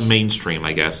 less mainstream,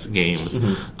 I guess, games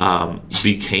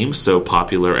became so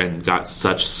popular and got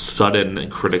such sudden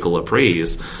critical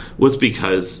appraise was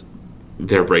because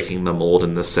they're breaking the mold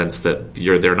in the sense that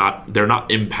they're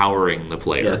not empowering the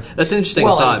player. Yeah, that's an interesting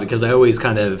thought, because I always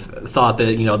kind of thought that,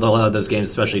 a lot of those games,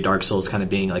 especially Dark Souls, kind of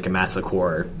being like a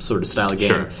masochore sort of style game,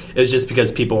 Sure. It was just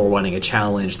because people were wanting a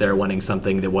challenge, they were wanting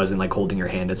something that wasn't like holding your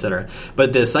hand, etc.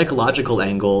 But the psychological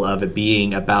angle of it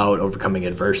being about overcoming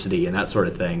adversity and that sort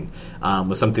of thing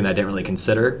was something that I didn't really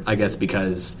consider, I guess,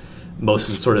 because most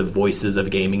of the sort of voices of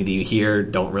gaming that you hear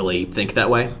don't really think that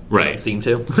way. Right. Don't seem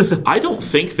to. I don't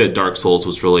think that Dark Souls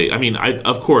was really... I mean,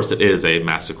 of course it is a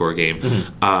masochore game,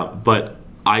 but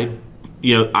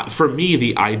for me,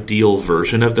 the ideal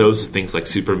version of those is things like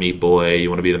Super Meat Boy, You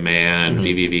Want to Be the Man,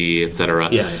 VVV, etc.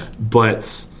 Yeah.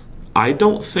 But I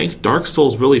don't think Dark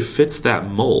Souls really fits that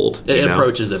mold. It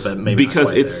approaches it, but maybe because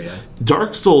not quite it's there, yeah.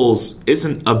 Dark Souls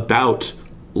isn't about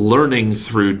learning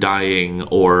through dying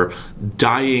or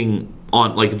dying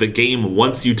on, like, the game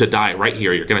wants you to die right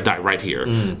here, you're going to die right here.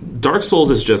 Dark Souls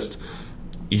is just,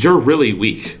 you're really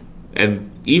weak,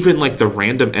 and even like the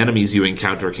random enemies you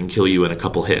encounter can kill you in a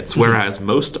couple hits, whereas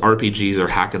most RPGs or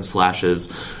hack and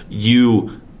slashes,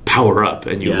 you power up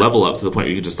and you level up to the point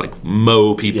where you just like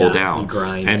mow people down. You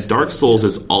grind. And Dark Souls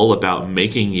is all about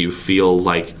making you feel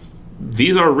like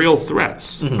these are real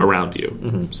threats around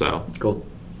you. So Cool.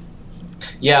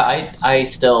 Yeah, I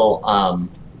still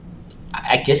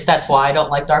I guess that's why I don't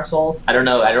like Dark Souls. I don't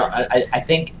know. I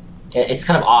think it's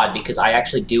kind of odd because I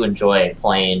actually do enjoy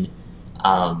playing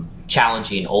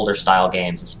challenging older style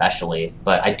games, especially.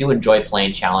 But I do enjoy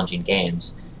playing challenging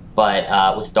games.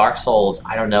 But with Dark Souls,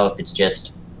 I don't know if it's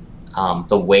just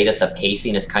the way that the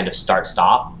pacing is kind of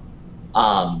start-stop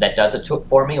that does it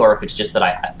for me, or if it's just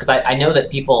that because I know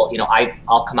that people,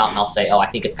 I'll come out and I'll say, oh, I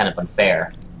think it's kind of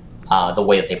unfair. The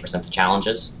way that they present the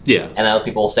challenges. Yeah. And other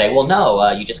people will say, well, no,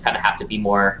 you just kind of have to be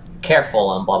more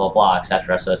careful and blah, blah, blah,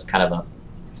 etc. So it's kind of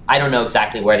I don't know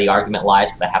exactly where the argument lies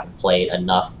because I haven't played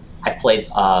enough. I've played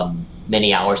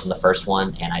many hours in the first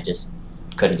one, and I just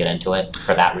couldn't get into it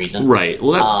for that reason. Right.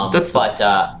 Well, that's...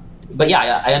 But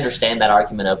yeah, I understand that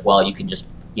argument of, well, you can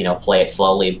just, play it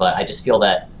slowly, but I just feel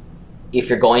that if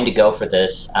you're going to go for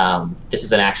this, this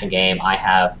is an action game. I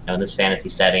have, in this fantasy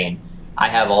setting, I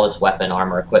have all this weapon,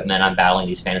 armor, equipment, I'm battling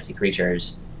these fantasy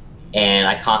creatures, and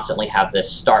I constantly have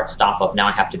this start-stop of now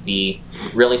I have to be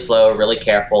really slow, really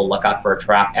careful, look out for a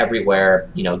trap everywhere,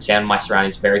 examine my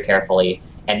surroundings very carefully,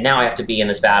 and now I have to be in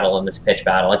this battle, in this pitch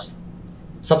battle. It's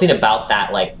something about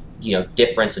that,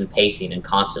 difference in pacing and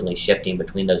constantly shifting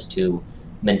between those two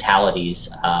mentalities.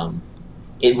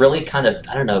 It really kind of,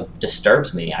 I don't know,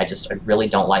 disturbs me. I really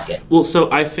don't like it. Well,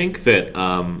 so I think that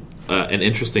an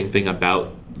interesting thing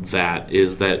about that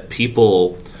is that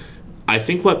I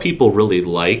think what people really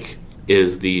like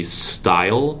is the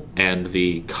style and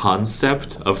the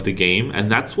concept of the game,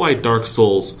 and that's why Dark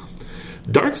Souls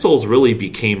really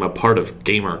became a part of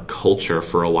gamer culture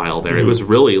for a while there. It was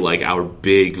really like our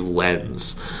big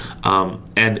lens,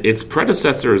 and its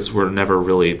predecessors were never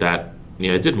really that,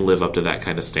 it didn't live up to that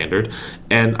kind of standard,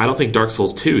 and I don't think Dark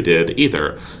Souls 2 did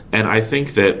either. And I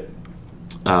think that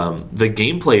the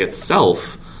gameplay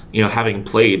itself, having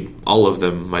played all of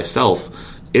them myself,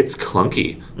 it's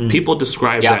clunky. People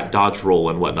describe that dodge roll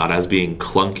and whatnot as being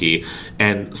clunky,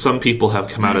 and some people have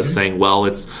come out as saying, well,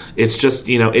 it's just,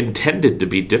 intended to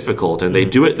be difficult, and they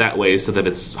do it that way so that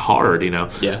it's hard,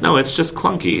 No, it's just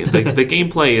clunky. The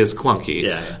gameplay is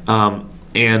clunky.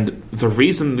 And the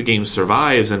reason the game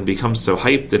survives and becomes so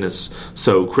hyped and is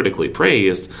so critically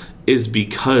praised is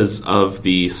because of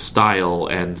the style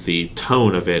and the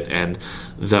tone of it, and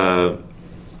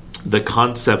the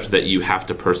concept that you have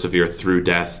to persevere through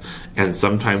death and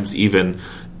sometimes even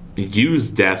use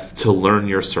death to learn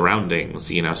your surroundings,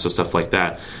 so stuff like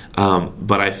that.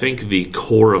 But I think the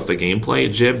core of the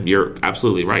gameplay, Jim, you're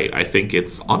absolutely right. I think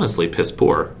it's honestly piss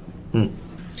poor.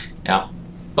 Yeah.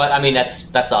 But, I mean,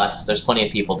 that's us. There's plenty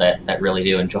of people that really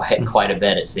do enjoy it quite a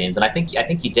bit, it seems. And I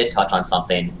think you did touch on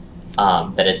something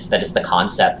that is the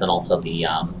concept and also the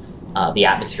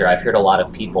atmosphere. I've heard a lot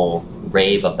of people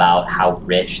rave about how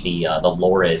rich the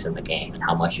lore is in the game and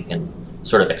how much you can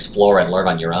sort of explore and learn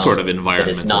on your own. Sort of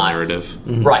environmental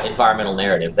narrative. Right, environmental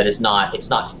narrative. That is not, it's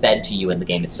not fed to you in the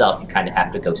game itself. You kind of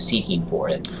have to go seeking for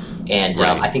it. And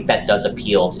I think that does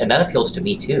appeal, and that appeals to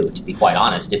me too, to be quite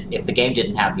honest. If the game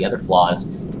didn't have the other flaws,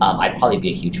 I'd probably be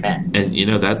a huge fan.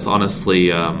 And, that's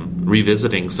honestly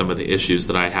revisiting some of the issues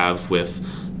that I have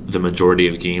with the majority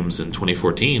of games in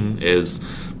 2014 is,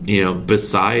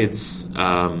 besides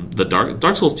the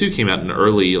Dark Souls 2 came out in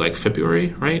early,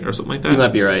 February, right? Or something like that? You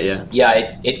might be right, yeah.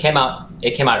 Yeah, it came out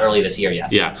early this year,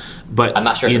 yes. Yeah, but I'm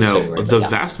not sure if it's February, the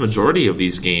vast majority of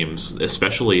these games,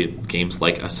 especially games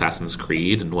like Assassin's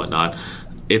Creed and whatnot,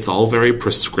 it's all very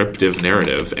prescriptive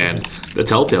narrative. And the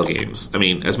Telltale games, I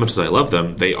mean, as much as I love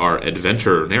them, they are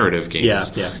adventure narrative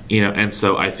games. Yeah. You know, and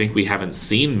so I think we haven't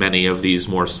seen many of these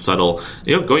more subtle,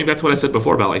 you know, going back to what I said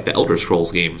before about like the Elder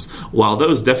Scrolls games, while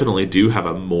those definitely do have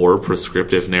a more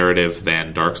prescriptive narrative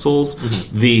than Dark Souls,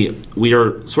 we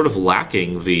are sort of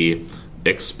lacking the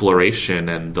exploration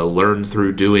and the learn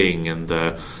through doing and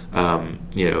the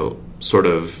you know, sort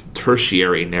of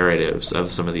tertiary narratives of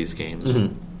some of these games.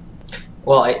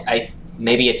 Well, I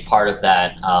maybe it's part of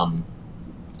that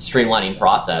streamlining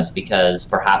process, because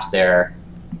perhaps they're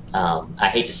I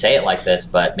hate to say it like this,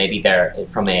 but maybe they're,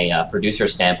 from a producer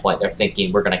standpoint, they're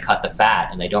thinking we're going to cut the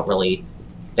fat, and they don't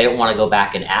want to go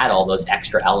back and add all those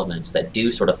extra elements that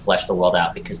do sort of flesh the world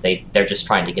out, because they're just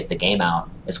trying to get the game out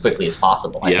as quickly as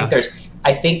possible.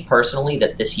 I think personally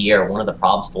that this year, one of the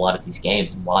problems with a lot of these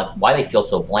games and why they feel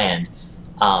so bland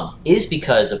is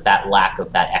because of that lack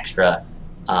of that extra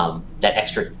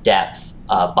depth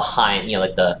behind, you know,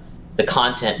 like the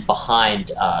content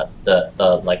behind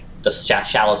the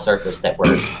shallow surface that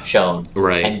we're shown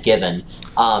and given.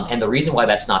 And the reason why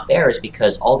that's not there is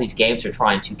because all these games are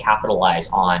trying to capitalize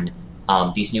on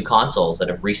these new consoles that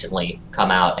have recently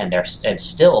come out, and they're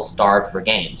still starved for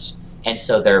games. And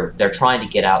so they're trying to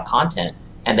get out content,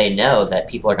 and they know that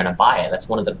people are going to buy it. That's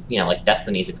one of the, you know, like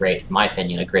Destiny's in my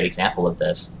opinion, a great example of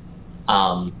this.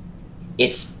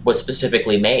 It was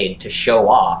specifically made to show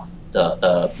off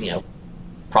the you know,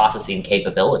 processing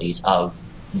capabilities of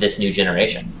this new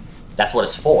generation. That's what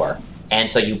it's for. And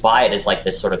so you buy it as like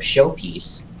this sort of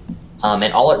showpiece,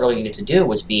 and all it really needed to do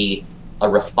was be a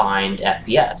refined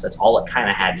FPS. That's all it kind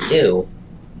of had to do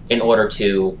in order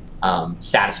to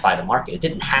satisfy the market. It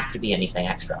didn't have to be anything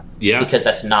extra. Yeah. Because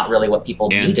that's not really what people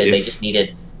needed. They just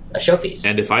needed a showpiece.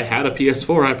 And if I had a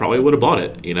PS4, I probably would have bought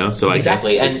it, you know? So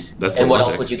exactly. I guess that's the and what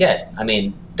logic. else would you get? I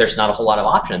mean, there's not a whole lot of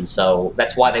options, so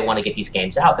that's why they want to get these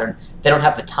games out. They don't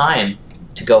have the time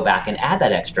to go back and add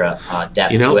that extra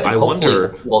depth to it. And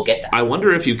hopefully we'll get that. I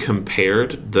wonder if you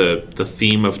compared the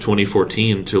theme of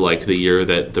 2014 to like the year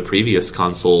that the previous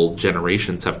console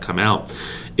generations have come out,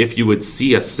 if you would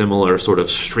see a similar sort of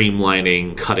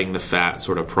streamlining, cutting the fat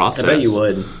sort of process. I bet you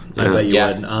would. I bet you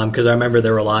would. Because I remember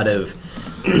there were a lot of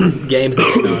games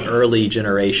that came out early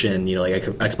generation, you know, like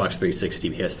Xbox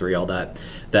 360, PS3, all that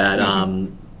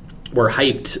were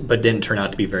hyped but didn't turn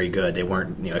out to be very good. They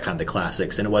weren't, you know, kind of the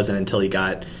classics. And it wasn't until you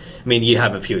got, I mean, you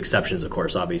have a few exceptions, of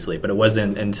course, obviously, but it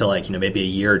wasn't until like, you know, maybe a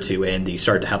year or two in that you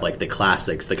started to have like the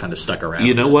classics that kind of stuck around.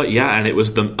 You know what? Yeah, and it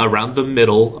was around the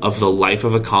middle of the life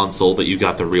of a console that you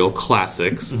got the real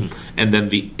classics, and then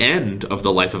the end of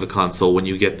the life of a console when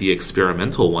you get the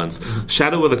experimental ones.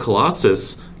 Shadow of the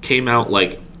Colossus came out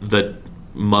like the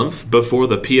month before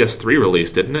the PS3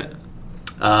 release, didn't it?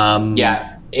 Yeah.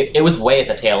 It was way at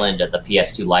the tail end of the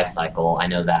PS2 life cycle. I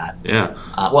know that. Yeah.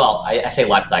 Well, I say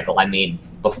life cycle. I mean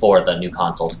before the new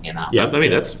consoles came out. Yeah, I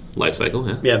mean that's life cycle.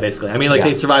 Yeah. Yeah, basically. I mean, like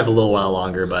they survived a little while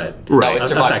longer, but no, it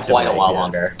survived quite a while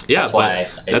longer. Yeah,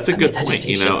 that's a good point.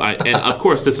 You know, and of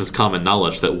course, this is common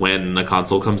knowledge that when a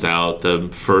console comes out, the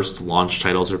first launch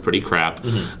titles are pretty crap,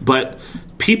 but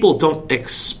people don't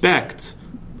expect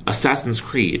Assassin's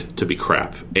Creed to be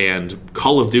crap and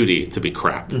Call of Duty to be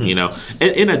crap, you know,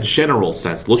 in a general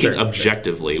sense, looking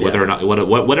objectively, whether or not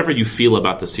whatever you feel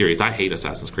about the series. I hate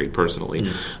Assassin's Creed personally,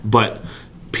 but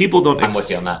people don't. I'm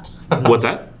with you on that. What's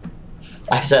that?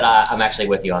 I said I'm actually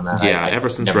with you on that. Yeah, ever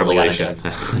since Revelation,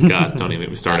 God, don't even get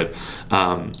me started.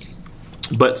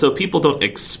 But so people don't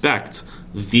expect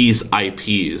these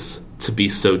IPs to be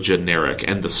so generic,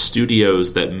 and the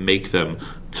studios that make them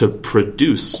to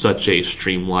produce such a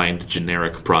streamlined,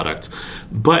 generic product.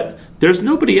 But there's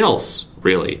nobody else,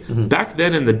 really. Back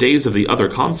then, in the days of the other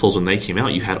consoles when they came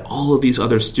out, you had all of these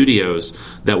other studios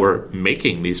that were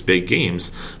making these big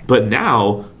games. But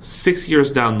now, 6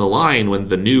 years down the line, when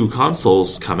the new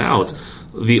consoles come out,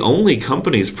 the only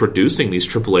companies producing these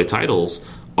AAA titles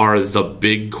are the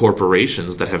big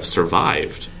corporations that have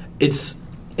survived. It's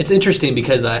interesting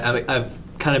because I've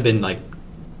kind of been like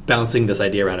bouncing this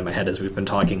idea around in my head as we've been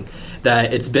talking,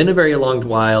 that it's been a very long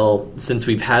while since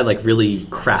we've had like really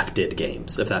crafted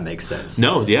games, if that makes sense.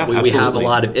 No, yeah, we have a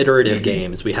lot of iterative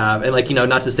games. We have, and like, you know,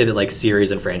 not to say that like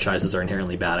series and franchises are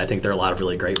inherently bad. I think there are a lot of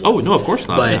really great ones. Oh no, of course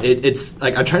not. But it's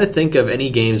like I'm trying to think of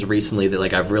any games recently that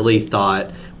like I've really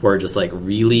thought were just like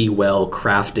really well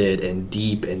crafted and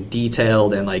deep and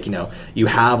detailed, and like, you know, you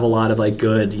have a lot of like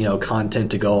good, you know,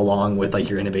 content to go along with like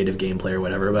your innovative gameplay or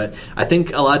whatever. But I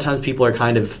think a lot of times people are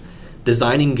kind of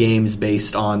designing games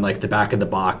based on like the back of the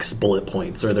box bullet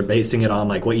points, or they're basing it on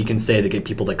like what you can say to get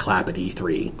people to clap at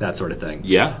E3, that sort of thing.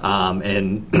 Yeah.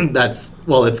 And that's,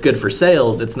 well, it's good for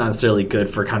sales. It's not necessarily good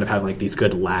for kind of having like these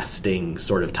good lasting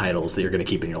sort of titles that you're going to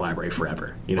keep in your library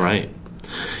forever. You know? Right.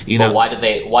 But why do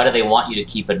they want you to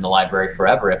keep it in the library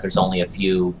forever if there's only a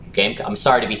few game? I'm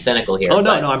sorry to be cynical here. Oh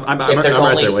no, I'm right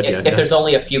there with you. If there's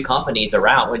only a few companies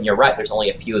around, and you're right, there's only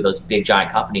a few of those big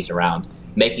giant companies around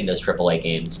making those AAA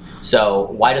games. So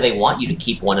why do they want you to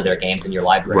keep one of their games in your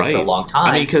library for a long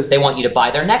time? I mean, 'cause they want you to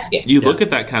buy their next game. You look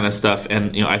at that kind of stuff,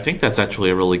 and I think that's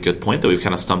actually a really good point that we've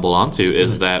kind of stumbled onto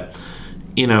is that.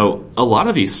 A lot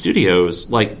of these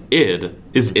studios, like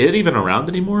is id even around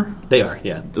anymore? They are,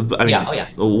 yeah. I mean,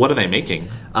 what are they making?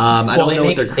 I don't know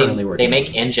what they're currently working on. They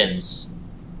make engines.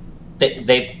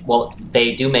 They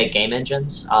do make game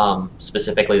engines,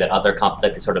 specifically that other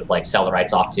that they sort of like sell the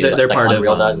rights off to. They're like part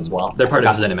Unreal of, does as well. They're part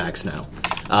of ZeniMax now.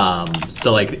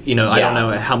 So like, I don't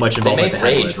know how much involvement they they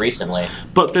made had Rage recently.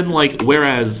 But then like,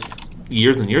 whereas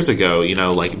years and years ago,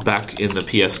 like back in the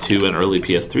PS2 and early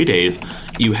PS3 days,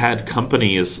 you had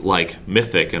companies like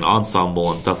Mythic and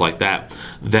Ensemble and stuff like that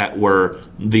were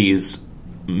these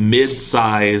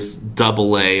mid-size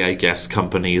AA, I guess,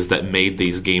 companies that made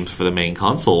these games for the main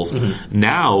consoles. Mm-hmm.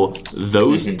 Now,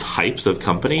 those types of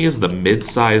companies, the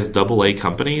mid-size AA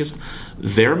companies,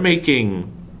 they're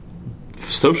making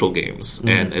social games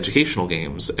and educational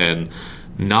games and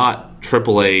not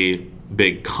AAA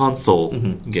big console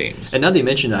games. And now that you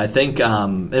mention it, I think,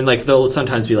 and like they'll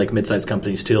sometimes be like mid-sized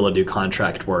companies too, they'll do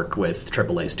contract work with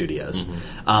AAA studios.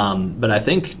 But I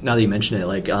think now that you mention it,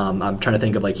 like I'm trying to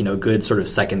think of like good sort of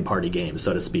second-party games,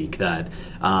 so to speak, that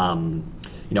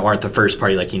aren't the first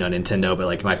party like Nintendo, but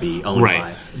like might be owned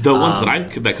by. The ones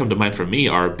that come to mind for me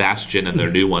are Bastion and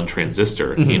their new one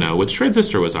Transistor. Which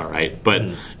Transistor was all right, but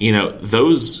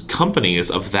those companies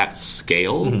of that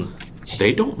scale.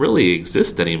 They don't really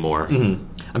exist anymore.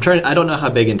 I don't know how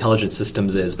big Intelligent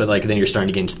Systems is, but like then you're starting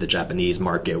to get into the Japanese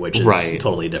market, which is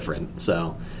totally different.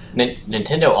 So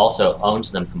Nintendo also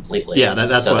owns them completely. Yeah,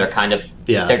 that's so they're kind of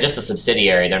they're just a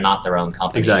subsidiary. They're not their own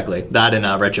company. Exactly. That and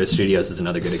Retro Studios is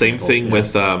another good example. Same thing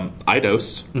with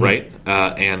Eidos, right?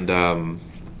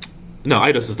 No,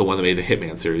 Eidos is the one that made the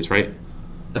Hitman series, right?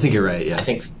 I think you're right. Yeah, I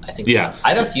think so.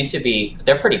 Eidos used to be.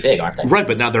 They're pretty big, aren't they? Right,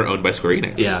 but now they're owned by Square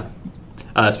Enix. Yeah.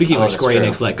 Speaking of which, Square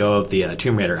Enix let go of the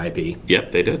Tomb Raider IP.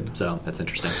 Yep, they did. So that's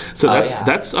interesting. So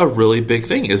that's a really big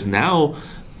thing. Is now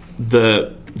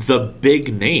the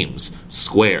big names: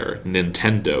 Square,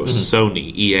 Nintendo,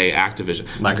 Sony, EA, Activision,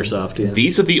 Microsoft. Yeah.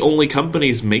 These are the only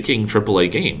companies making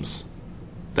AAA games.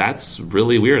 That's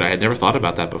really weird. I had never thought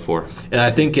about that before. And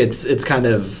I think it's kind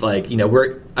of like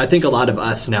I think a lot of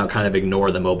us now kind of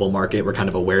ignore the mobile market. We're kind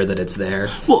of aware that it's there.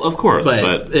 Well, of course,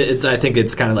 but I think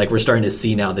it's kind of like we're starting to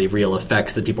see now the real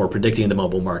effects that people are predicting in the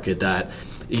mobile market. That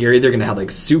you're either going to have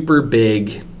like super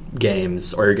big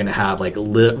games or you're going to have like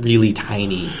really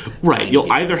tiny. Right.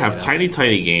 You'll either have tiny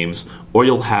games or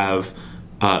you'll have.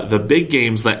 The big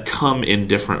games that come in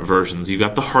different versions. You've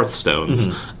got the Hearthstones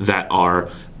that are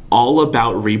all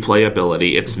about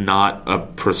replayability. It's not a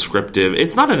prescriptive.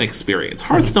 It's not an experience.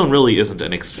 Hearthstone really isn't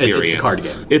an experience. It's a card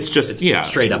game. It's just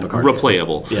straight up a card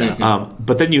replayable. Game. Yeah.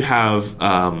 But then you have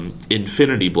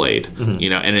Infinity Blade.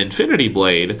 And Infinity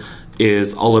Blade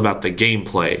is all about the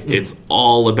gameplay. It's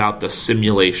all about the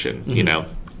simulation.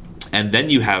 And then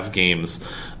you have games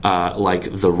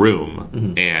like The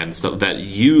Room and stuff that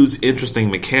use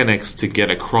interesting mechanics to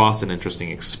get across an interesting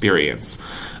experience.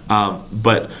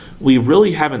 But we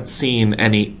really haven't seen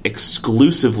any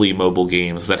exclusively mobile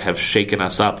games that have shaken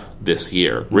us up this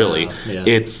year, really.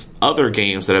 It's other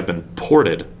games that have been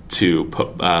ported to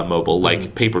mobile,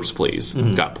 like Papers, Please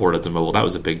got ported to mobile. That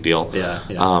was a big deal.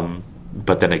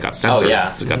 But then it got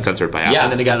censored. So it got censored by Apple.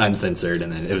 And then it got uncensored,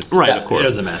 and then it was... Of course. It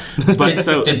was a mess.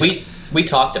 But did we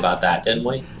talked about that, didn't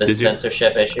we? The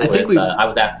censorship issue. I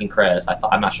was asking Chris.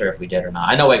 I'm not sure if we did or not.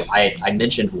 I know I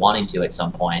mentioned wanting to at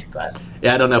some point, but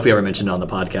I don't know if we ever mentioned it on the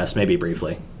podcast. Maybe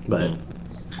briefly, but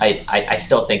I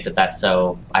still think that's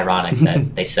so ironic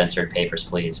that they censored Papers,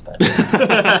 Please. But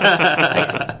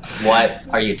what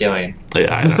are you doing?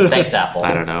 Yeah, I don't know. Thanks, Apple.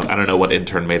 I don't know what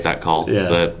intern made that call.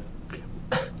 But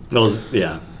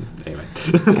anyway.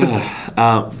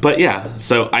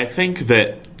 So I think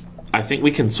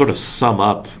we can sort of sum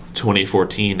up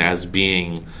 2014 as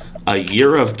being a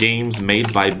year of games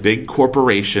made by big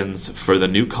corporations for the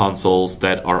new consoles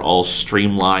that are all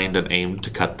streamlined and aimed to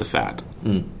cut the fat.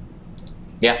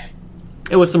 Yeah.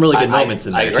 It was some really good moments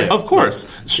in there, too. Of course.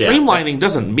 Streamlining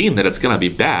doesn't mean that it's going to be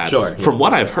bad. Sure. From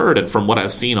what I've heard and from what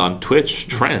I've seen on Twitch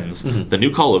trends, the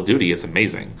new Call of Duty is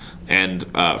amazing. And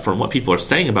from what people are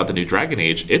saying about the new Dragon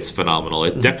Age, it's phenomenal.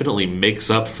 It definitely makes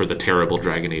up for the terrible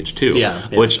Dragon Age 2,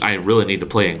 which I really need to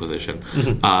play Inquisition.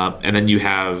 And then you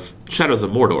have Shadows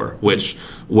of Mordor, which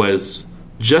was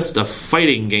just a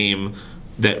fighting game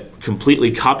that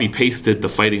completely copy-pasted the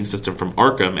fighting system from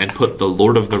Arkham and put the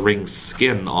Lord of the Rings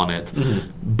skin on it.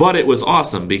 But it was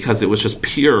awesome because it was just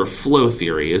pure flow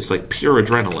theory. It's like pure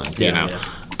adrenaline, you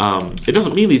know? It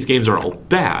doesn't mean these games are all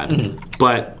bad,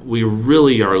 but we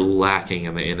really are lacking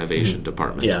in the innovation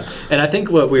department. Yeah, and I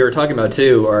think what we were talking about,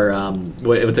 too, or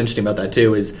what's interesting about that,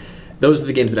 too, is those are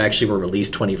the games that actually were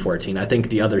released 2014. I think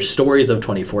the other stories of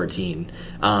 2014,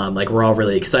 like we're all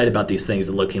really excited about these things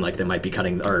that looking like they might be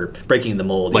cutting or breaking the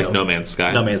mold. Like No Man's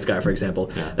Sky. No Man's Sky, for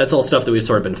example. Yeah. That's all stuff that we've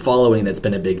sort of been following that's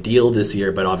been a big deal this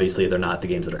year, but obviously they're not the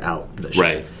games that are out this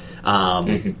year.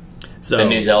 Right. So the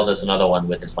new Zelda is another one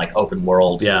with its like open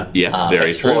world. Very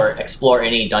explore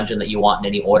any dungeon that you want in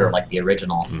any order, like the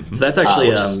original. So that's actually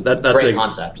that's great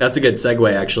concept. That's a good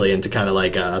segue actually into kind of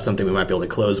like something we might be able to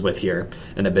close with here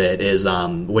in a bit. Is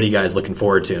what are you guys looking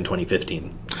forward to in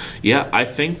 2015? Yeah, I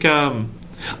think.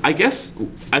 I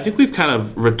think we've kind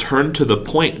of returned to the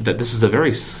point that this is a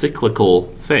very cyclical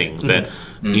thing. That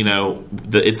you know,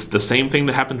 it's the same thing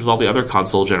that happened with all the other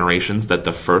console generations. That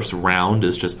the first round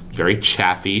is just very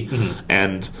chaffy,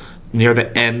 and near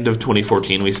the end of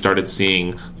 2014, we started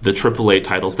seeing the AAA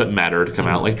titles that mattered come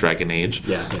out, like Dragon Age.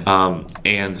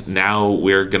 And now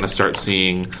we're going to start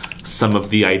seeing some of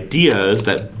the ideas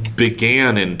that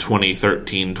began in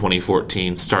 2013,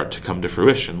 2014 start to come to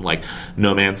fruition, like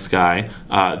No Man's Sky,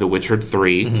 The Witcher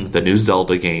 3, the new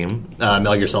Zelda game,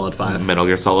 Metal Gear Solid 5. Metal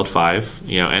Gear Solid 5,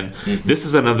 you know, and this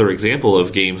is another example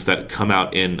of games that come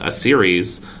out in a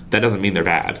series. That doesn't mean they're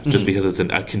bad, just because it's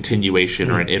a continuation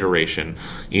or an iteration,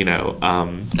 you know.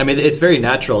 I mean, it's very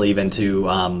natural even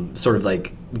to sort of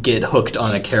like get hooked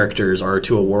on a character's or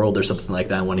to a world or something like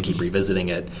that and want to keep revisiting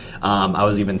it. I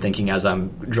was even thinking as I'm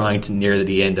drawing to near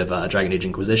the end of Dragon Age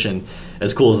Inquisition,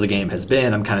 as cool as the game has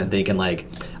been, I'm kind of thinking like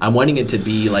I'm wanting it to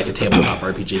be like a tabletop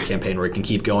RPG campaign where it can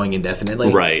keep going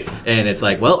indefinitely. Right. And it's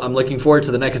like, well, I'm looking forward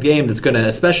to the next game that's going to,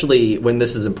 especially when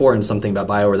this is important, something about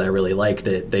BioWare that I really like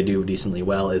that they do decently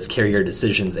well is carry your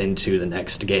decisions into the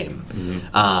next game.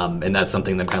 And that's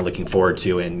something that I'm kind of looking forward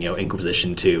to in, you know,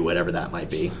 Inquisition 2, whatever that might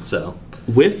be. So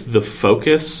with the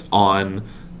focus on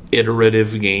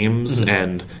iterative games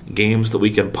and games that we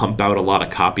can pump out a lot of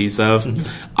copies of,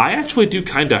 I actually do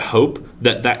kind of hope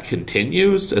that that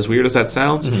continues, as weird as that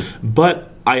sounds,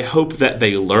 but I hope that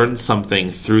they learn something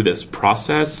through this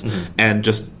process and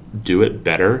just do it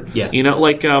better. You know,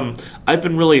 like I've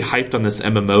been really hyped on this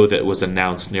MMO that was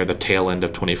announced near the tail end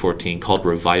of 2014 called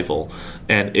Revival,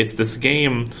 and it's this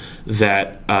game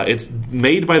that it's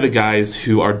made by the guys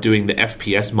who are doing the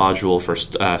FPS module for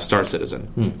Star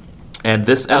Citizen. And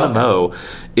this MMO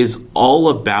is all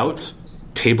about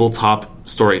tabletop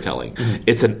storytelling.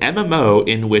 It's an MMO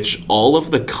in which all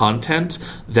of the content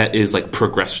that is like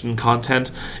progression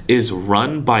content is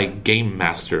run by game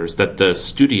masters that the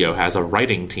studio has a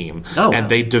writing team, and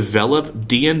they develop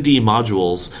D&D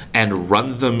modules and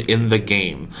run them in the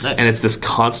game. And it's this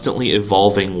constantly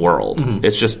evolving world.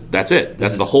 It's just that's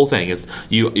the whole thing. Is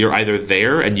you're either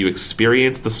there and you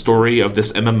experience the story of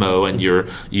this MMO and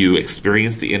you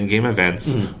experience the in-game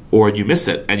events, or you miss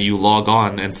it and you log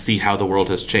on and see how the world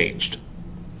has changed.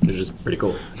 Which is pretty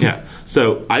cool. Yeah.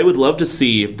 So I would love to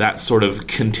see that sort of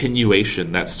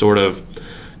continuation, that sort of,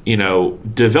 you know,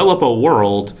 develop a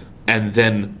world and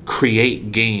then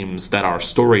create games that are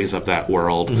stories of that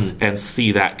world and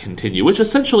see that continue, which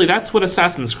essentially that's what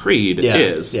Assassin's Creed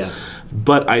is.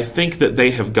 But I think that they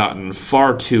have gotten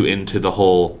far too into the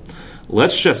whole,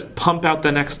 let's just pump out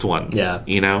the next one.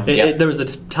 You know? There was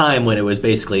a time when it was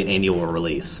basically an annual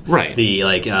release. Right. The,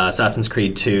 like, Assassin's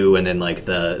Creed 2 and then, like,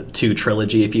 the 2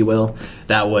 trilogy, if you will.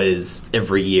 That was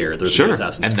every year. There's a new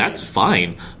Assassin's Creed. And that's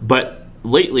fine. But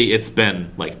lately it's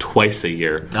been, like, twice a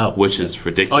year, which is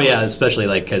ridiculous. Oh, yeah, especially,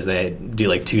 like, because they do,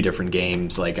 like, 2 different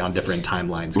games, like, on different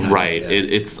timelines. Right.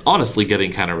 It's honestly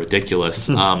getting kind of ridiculous.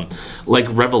 Like,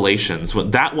 Revelations,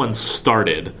 when that one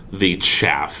started the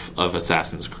chaff of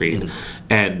Assassin's Creed,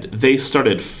 and they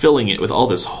started filling it with all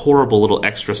this horrible little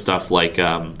extra stuff like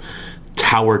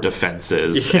tower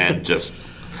defenses and just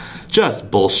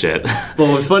bullshit.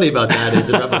 Well, what's funny about that is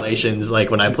in Revelations, like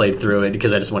when I played through it,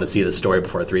 because I just want to see the story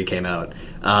before 3 came out,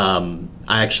 I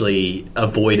actually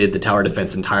avoided the tower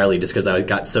defense entirely just because I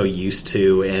got so used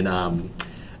to in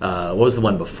what was the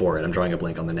one before it? I'm drawing a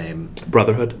blank on the name.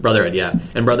 Brotherhood, yeah.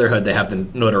 In Brotherhood, they have the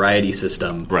notoriety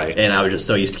system. Right. And I was just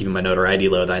so used to keeping my notoriety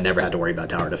low that I never had to worry about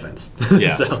tower defense.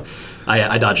 Yeah. So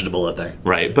I dodged a bullet there.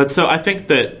 Right. But so I think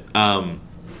that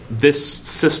this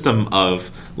system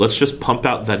of let's just pump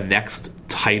out the next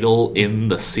title in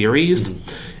the series,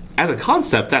 as a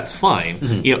concept, that's fine.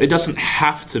 It doesn't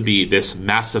have to be this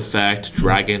Mass Effect,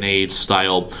 Dragon Age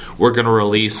style. We're going to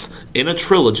release in a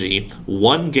trilogy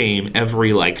one game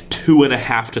every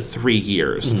 2.5 to 3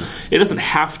 years. It doesn't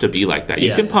have to be like that.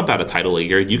 You can pump out a title a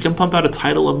year. You can pump out a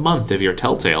title a month if you're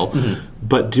Telltale,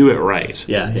 but do it right.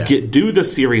 Do the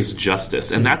series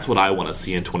justice, and that's what I want to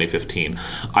see in 2015.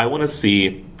 I want to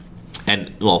see.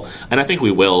 And I think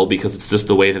we will, because it's just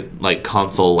the way that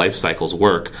console life cycles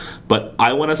work. But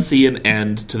I want to see an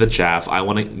end to the chaff. I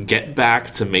want to get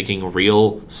back to making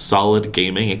real, solid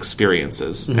gaming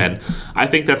experiences, and I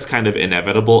think that's kind of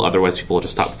inevitable. Otherwise, people will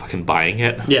just stop fucking buying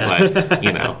it. Yeah, but,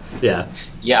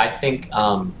 yeah. I think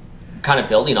kind of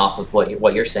building off of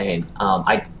what you're saying.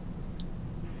 I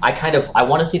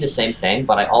want to see the same thing,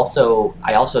 but I also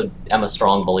am a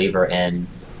strong believer in.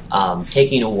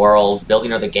 Taking a world,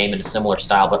 building another game in a similar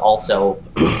style, but also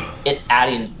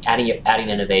adding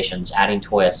innovations, adding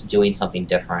twists, doing something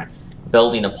different,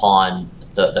 building upon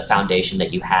the foundation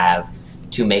that you have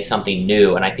to make something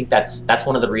new. And I think that's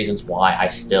one of the reasons why I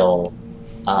still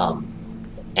am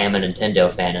a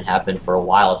Nintendo fan and have been for a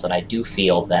while, is that I do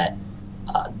feel that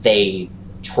they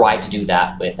try to do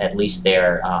that with at least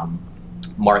their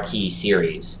marquee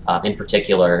series, in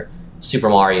particular Super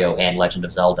Mario and Legend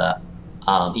of Zelda.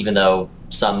 Even though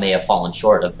some may have fallen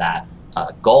short of that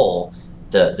goal,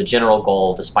 the general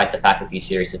goal, despite the fact that these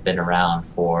series have been around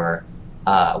for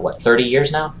 30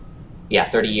 years now? Yeah,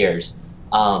 30 years.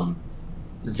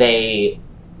 They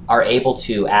are able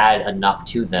to add enough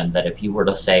to them that if you were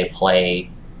to, say, play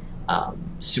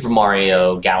Super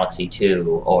Mario Galaxy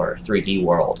 2 or 3D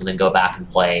World, and then go back and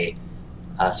play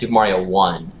Super Mario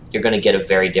 1, you're going to get a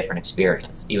very different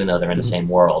experience, even though they're in the same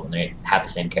world and they have the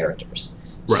same characters.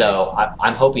 Right. So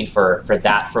I'm hoping for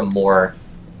that from more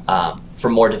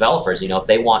developers. If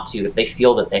they want to, if they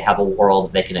feel that they have a world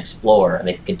that they can explore and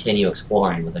they can continue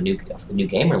exploring with a new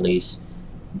game release,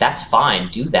 that's fine.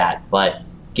 Do that, but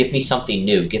give me something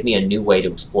new. Give me a new way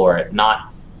to explore it. Not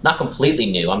completely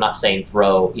new. I'm not saying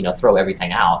throw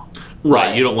everything out.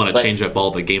 Right. You don't want to change up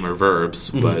all the gamer verbs,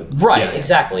 but right,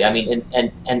 exactly. I mean,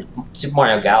 and Super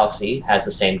Mario Galaxy has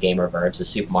the same gamer verbs as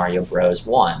Super Mario Bros.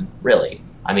 1. Really,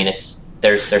 I mean,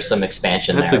 there's some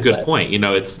expansion. That's there, a good point.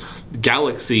 It's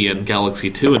Galaxy and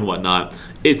Galaxy 2 and whatnot.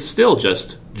 It's still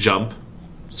just jump,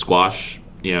 squash,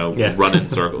 run in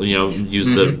circle, use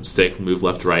the stick, move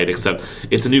left, right, except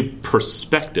it's a new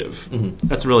perspective.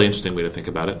 That's a really interesting way to think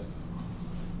about it.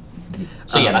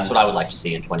 So that's what I would like to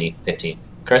see in 2015.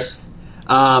 Chris?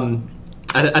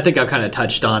 I think I've kind of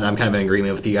touched on, I'm kind of in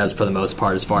agreement with you guys for the most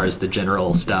part as far as the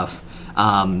general stuff.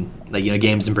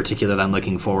 Games in particular that I'm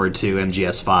looking forward to,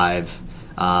 MGS5,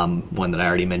 one that I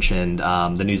already mentioned.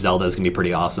 The new Zelda is going to be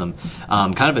pretty awesome.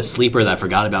 Kind of a sleeper that I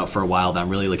forgot about for a while that I'm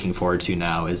really looking forward to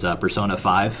now is Persona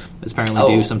 5. It's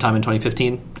apparently due sometime in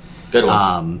 2015. Good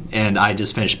one. And I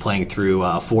just finished playing through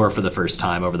 4 for the first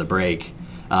time over the break.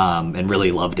 And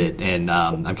really loved it, and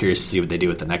I'm curious to see what they do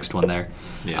with the next one there.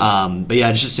 Yeah. But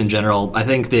yeah, just in general, I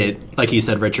think that, like you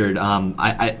said, Richard,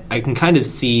 I can kind of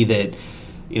see that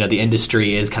the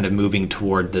industry is kind of moving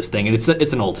toward this thing, and it's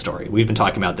an old story. We've been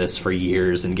talking about this for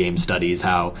years in game studies,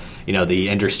 how the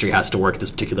industry has to work this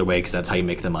particular way because that's how you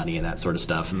make the money and that sort of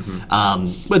stuff.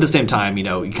 But at the same time,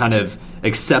 you kind of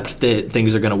accept that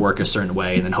things are going to work a certain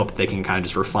way, and then hope that they can kind of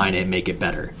just refine it and make it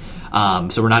better.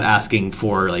 So we're not asking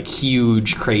for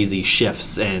huge, crazy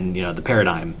shifts in the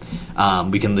paradigm.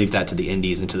 We can leave that to the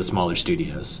indies and to the smaller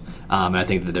studios. And I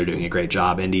think that they're doing a great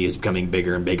job. Indie is becoming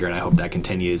bigger and bigger, and I hope that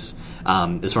continues.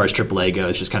 As far as AAA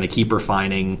goes, just kind of keep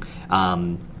refining,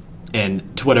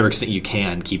 and to whatever extent you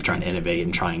can, keep trying to innovate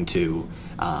and trying to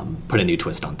put a new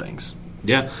twist on things.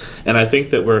 Yeah, and I think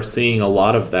that we're seeing a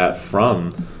lot of that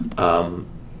from...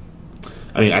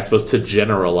 I suppose to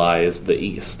generalize the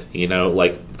East,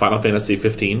 Final Fantasy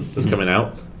 15 is coming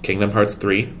out, Kingdom Hearts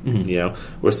 3,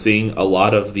 we're seeing a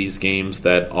lot of these games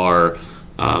that are,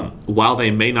 while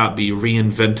they may not be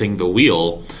reinventing the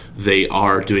wheel, they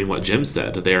are doing what Jim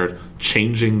said. They're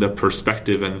changing the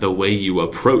perspective and the way you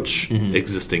approach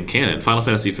existing canon. Final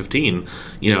Fantasy 15,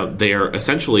 they are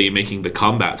essentially making the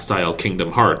combat style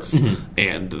Kingdom Hearts,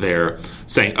 and they're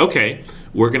saying, okay,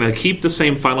 we're going to keep the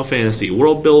same Final Fantasy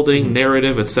world building,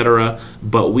 narrative, etc.,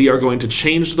 but we are going to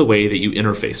change the way that you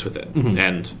interface with it.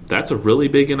 And that's a really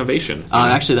big innovation.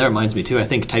 Actually, that reminds me, too. I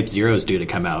think Type 0 is due to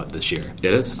come out this year.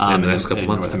 It is, in the next couple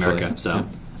months. North America, so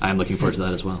I'm looking forward to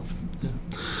that as well.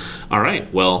 All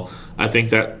right, well, I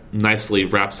think that nicely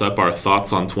wraps up our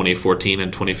thoughts on 2014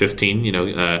 and 2015. You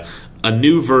know, a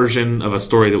new version of a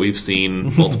story that we've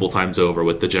seen multiple times over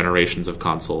with the generations of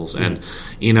consoles, and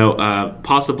you know,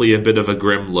 possibly a bit of a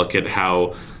grim look at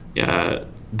how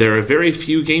there are very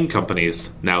few game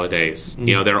companies nowadays.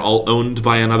 You know, they're all owned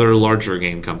by another larger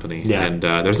game company, and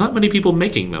there's not many people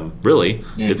making them. Really,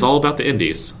 it's all about the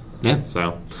indies. Yeah.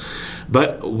 So.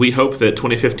 But we hope that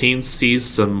 2015 sees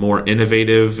some more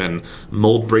innovative and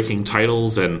mold-breaking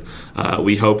titles, and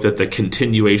we hope that the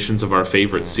continuations of our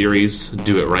favorite series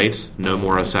do it right. No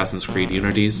more Assassin's Creed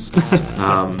Unities.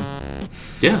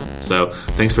 Yeah, so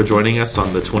thanks for joining us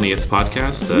on the 20th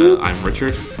podcast. I'm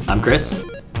Richard. I'm Chris.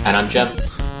 And I'm Jim.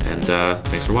 And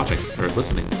thanks for watching, or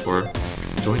listening, or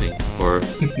joining, or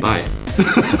bye.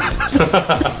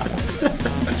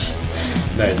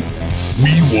 Nice.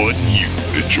 We want you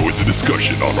to join the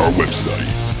discussion on our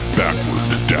website,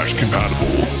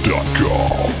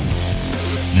 Backward-Compatible.com.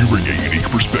 You bring a unique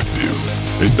perspective,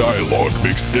 and dialogue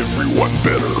makes everyone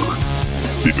better.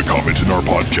 Leave a comment in our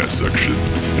podcast section,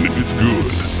 and if it's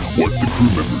good, one of the crew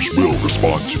members will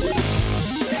respond to it.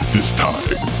 This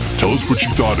time, tell us what you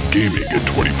thought of gaming in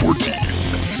 2014,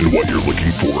 and what you're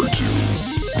looking forward to.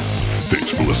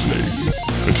 Thanks for listening.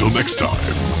 Until next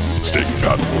time, stay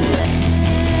compatible.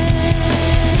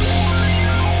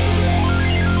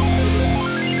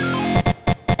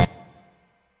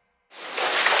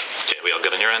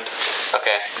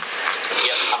 Okay.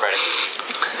 Yep, I'm ready.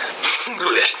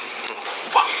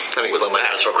 Let me blow my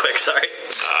nose real quick, sorry.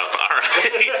 All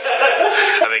right.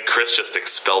 I think Chris just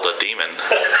expelled a demon.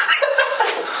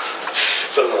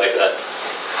 Something like that.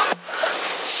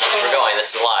 We're going.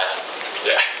 This is live.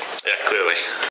 Yeah. Yeah, clearly.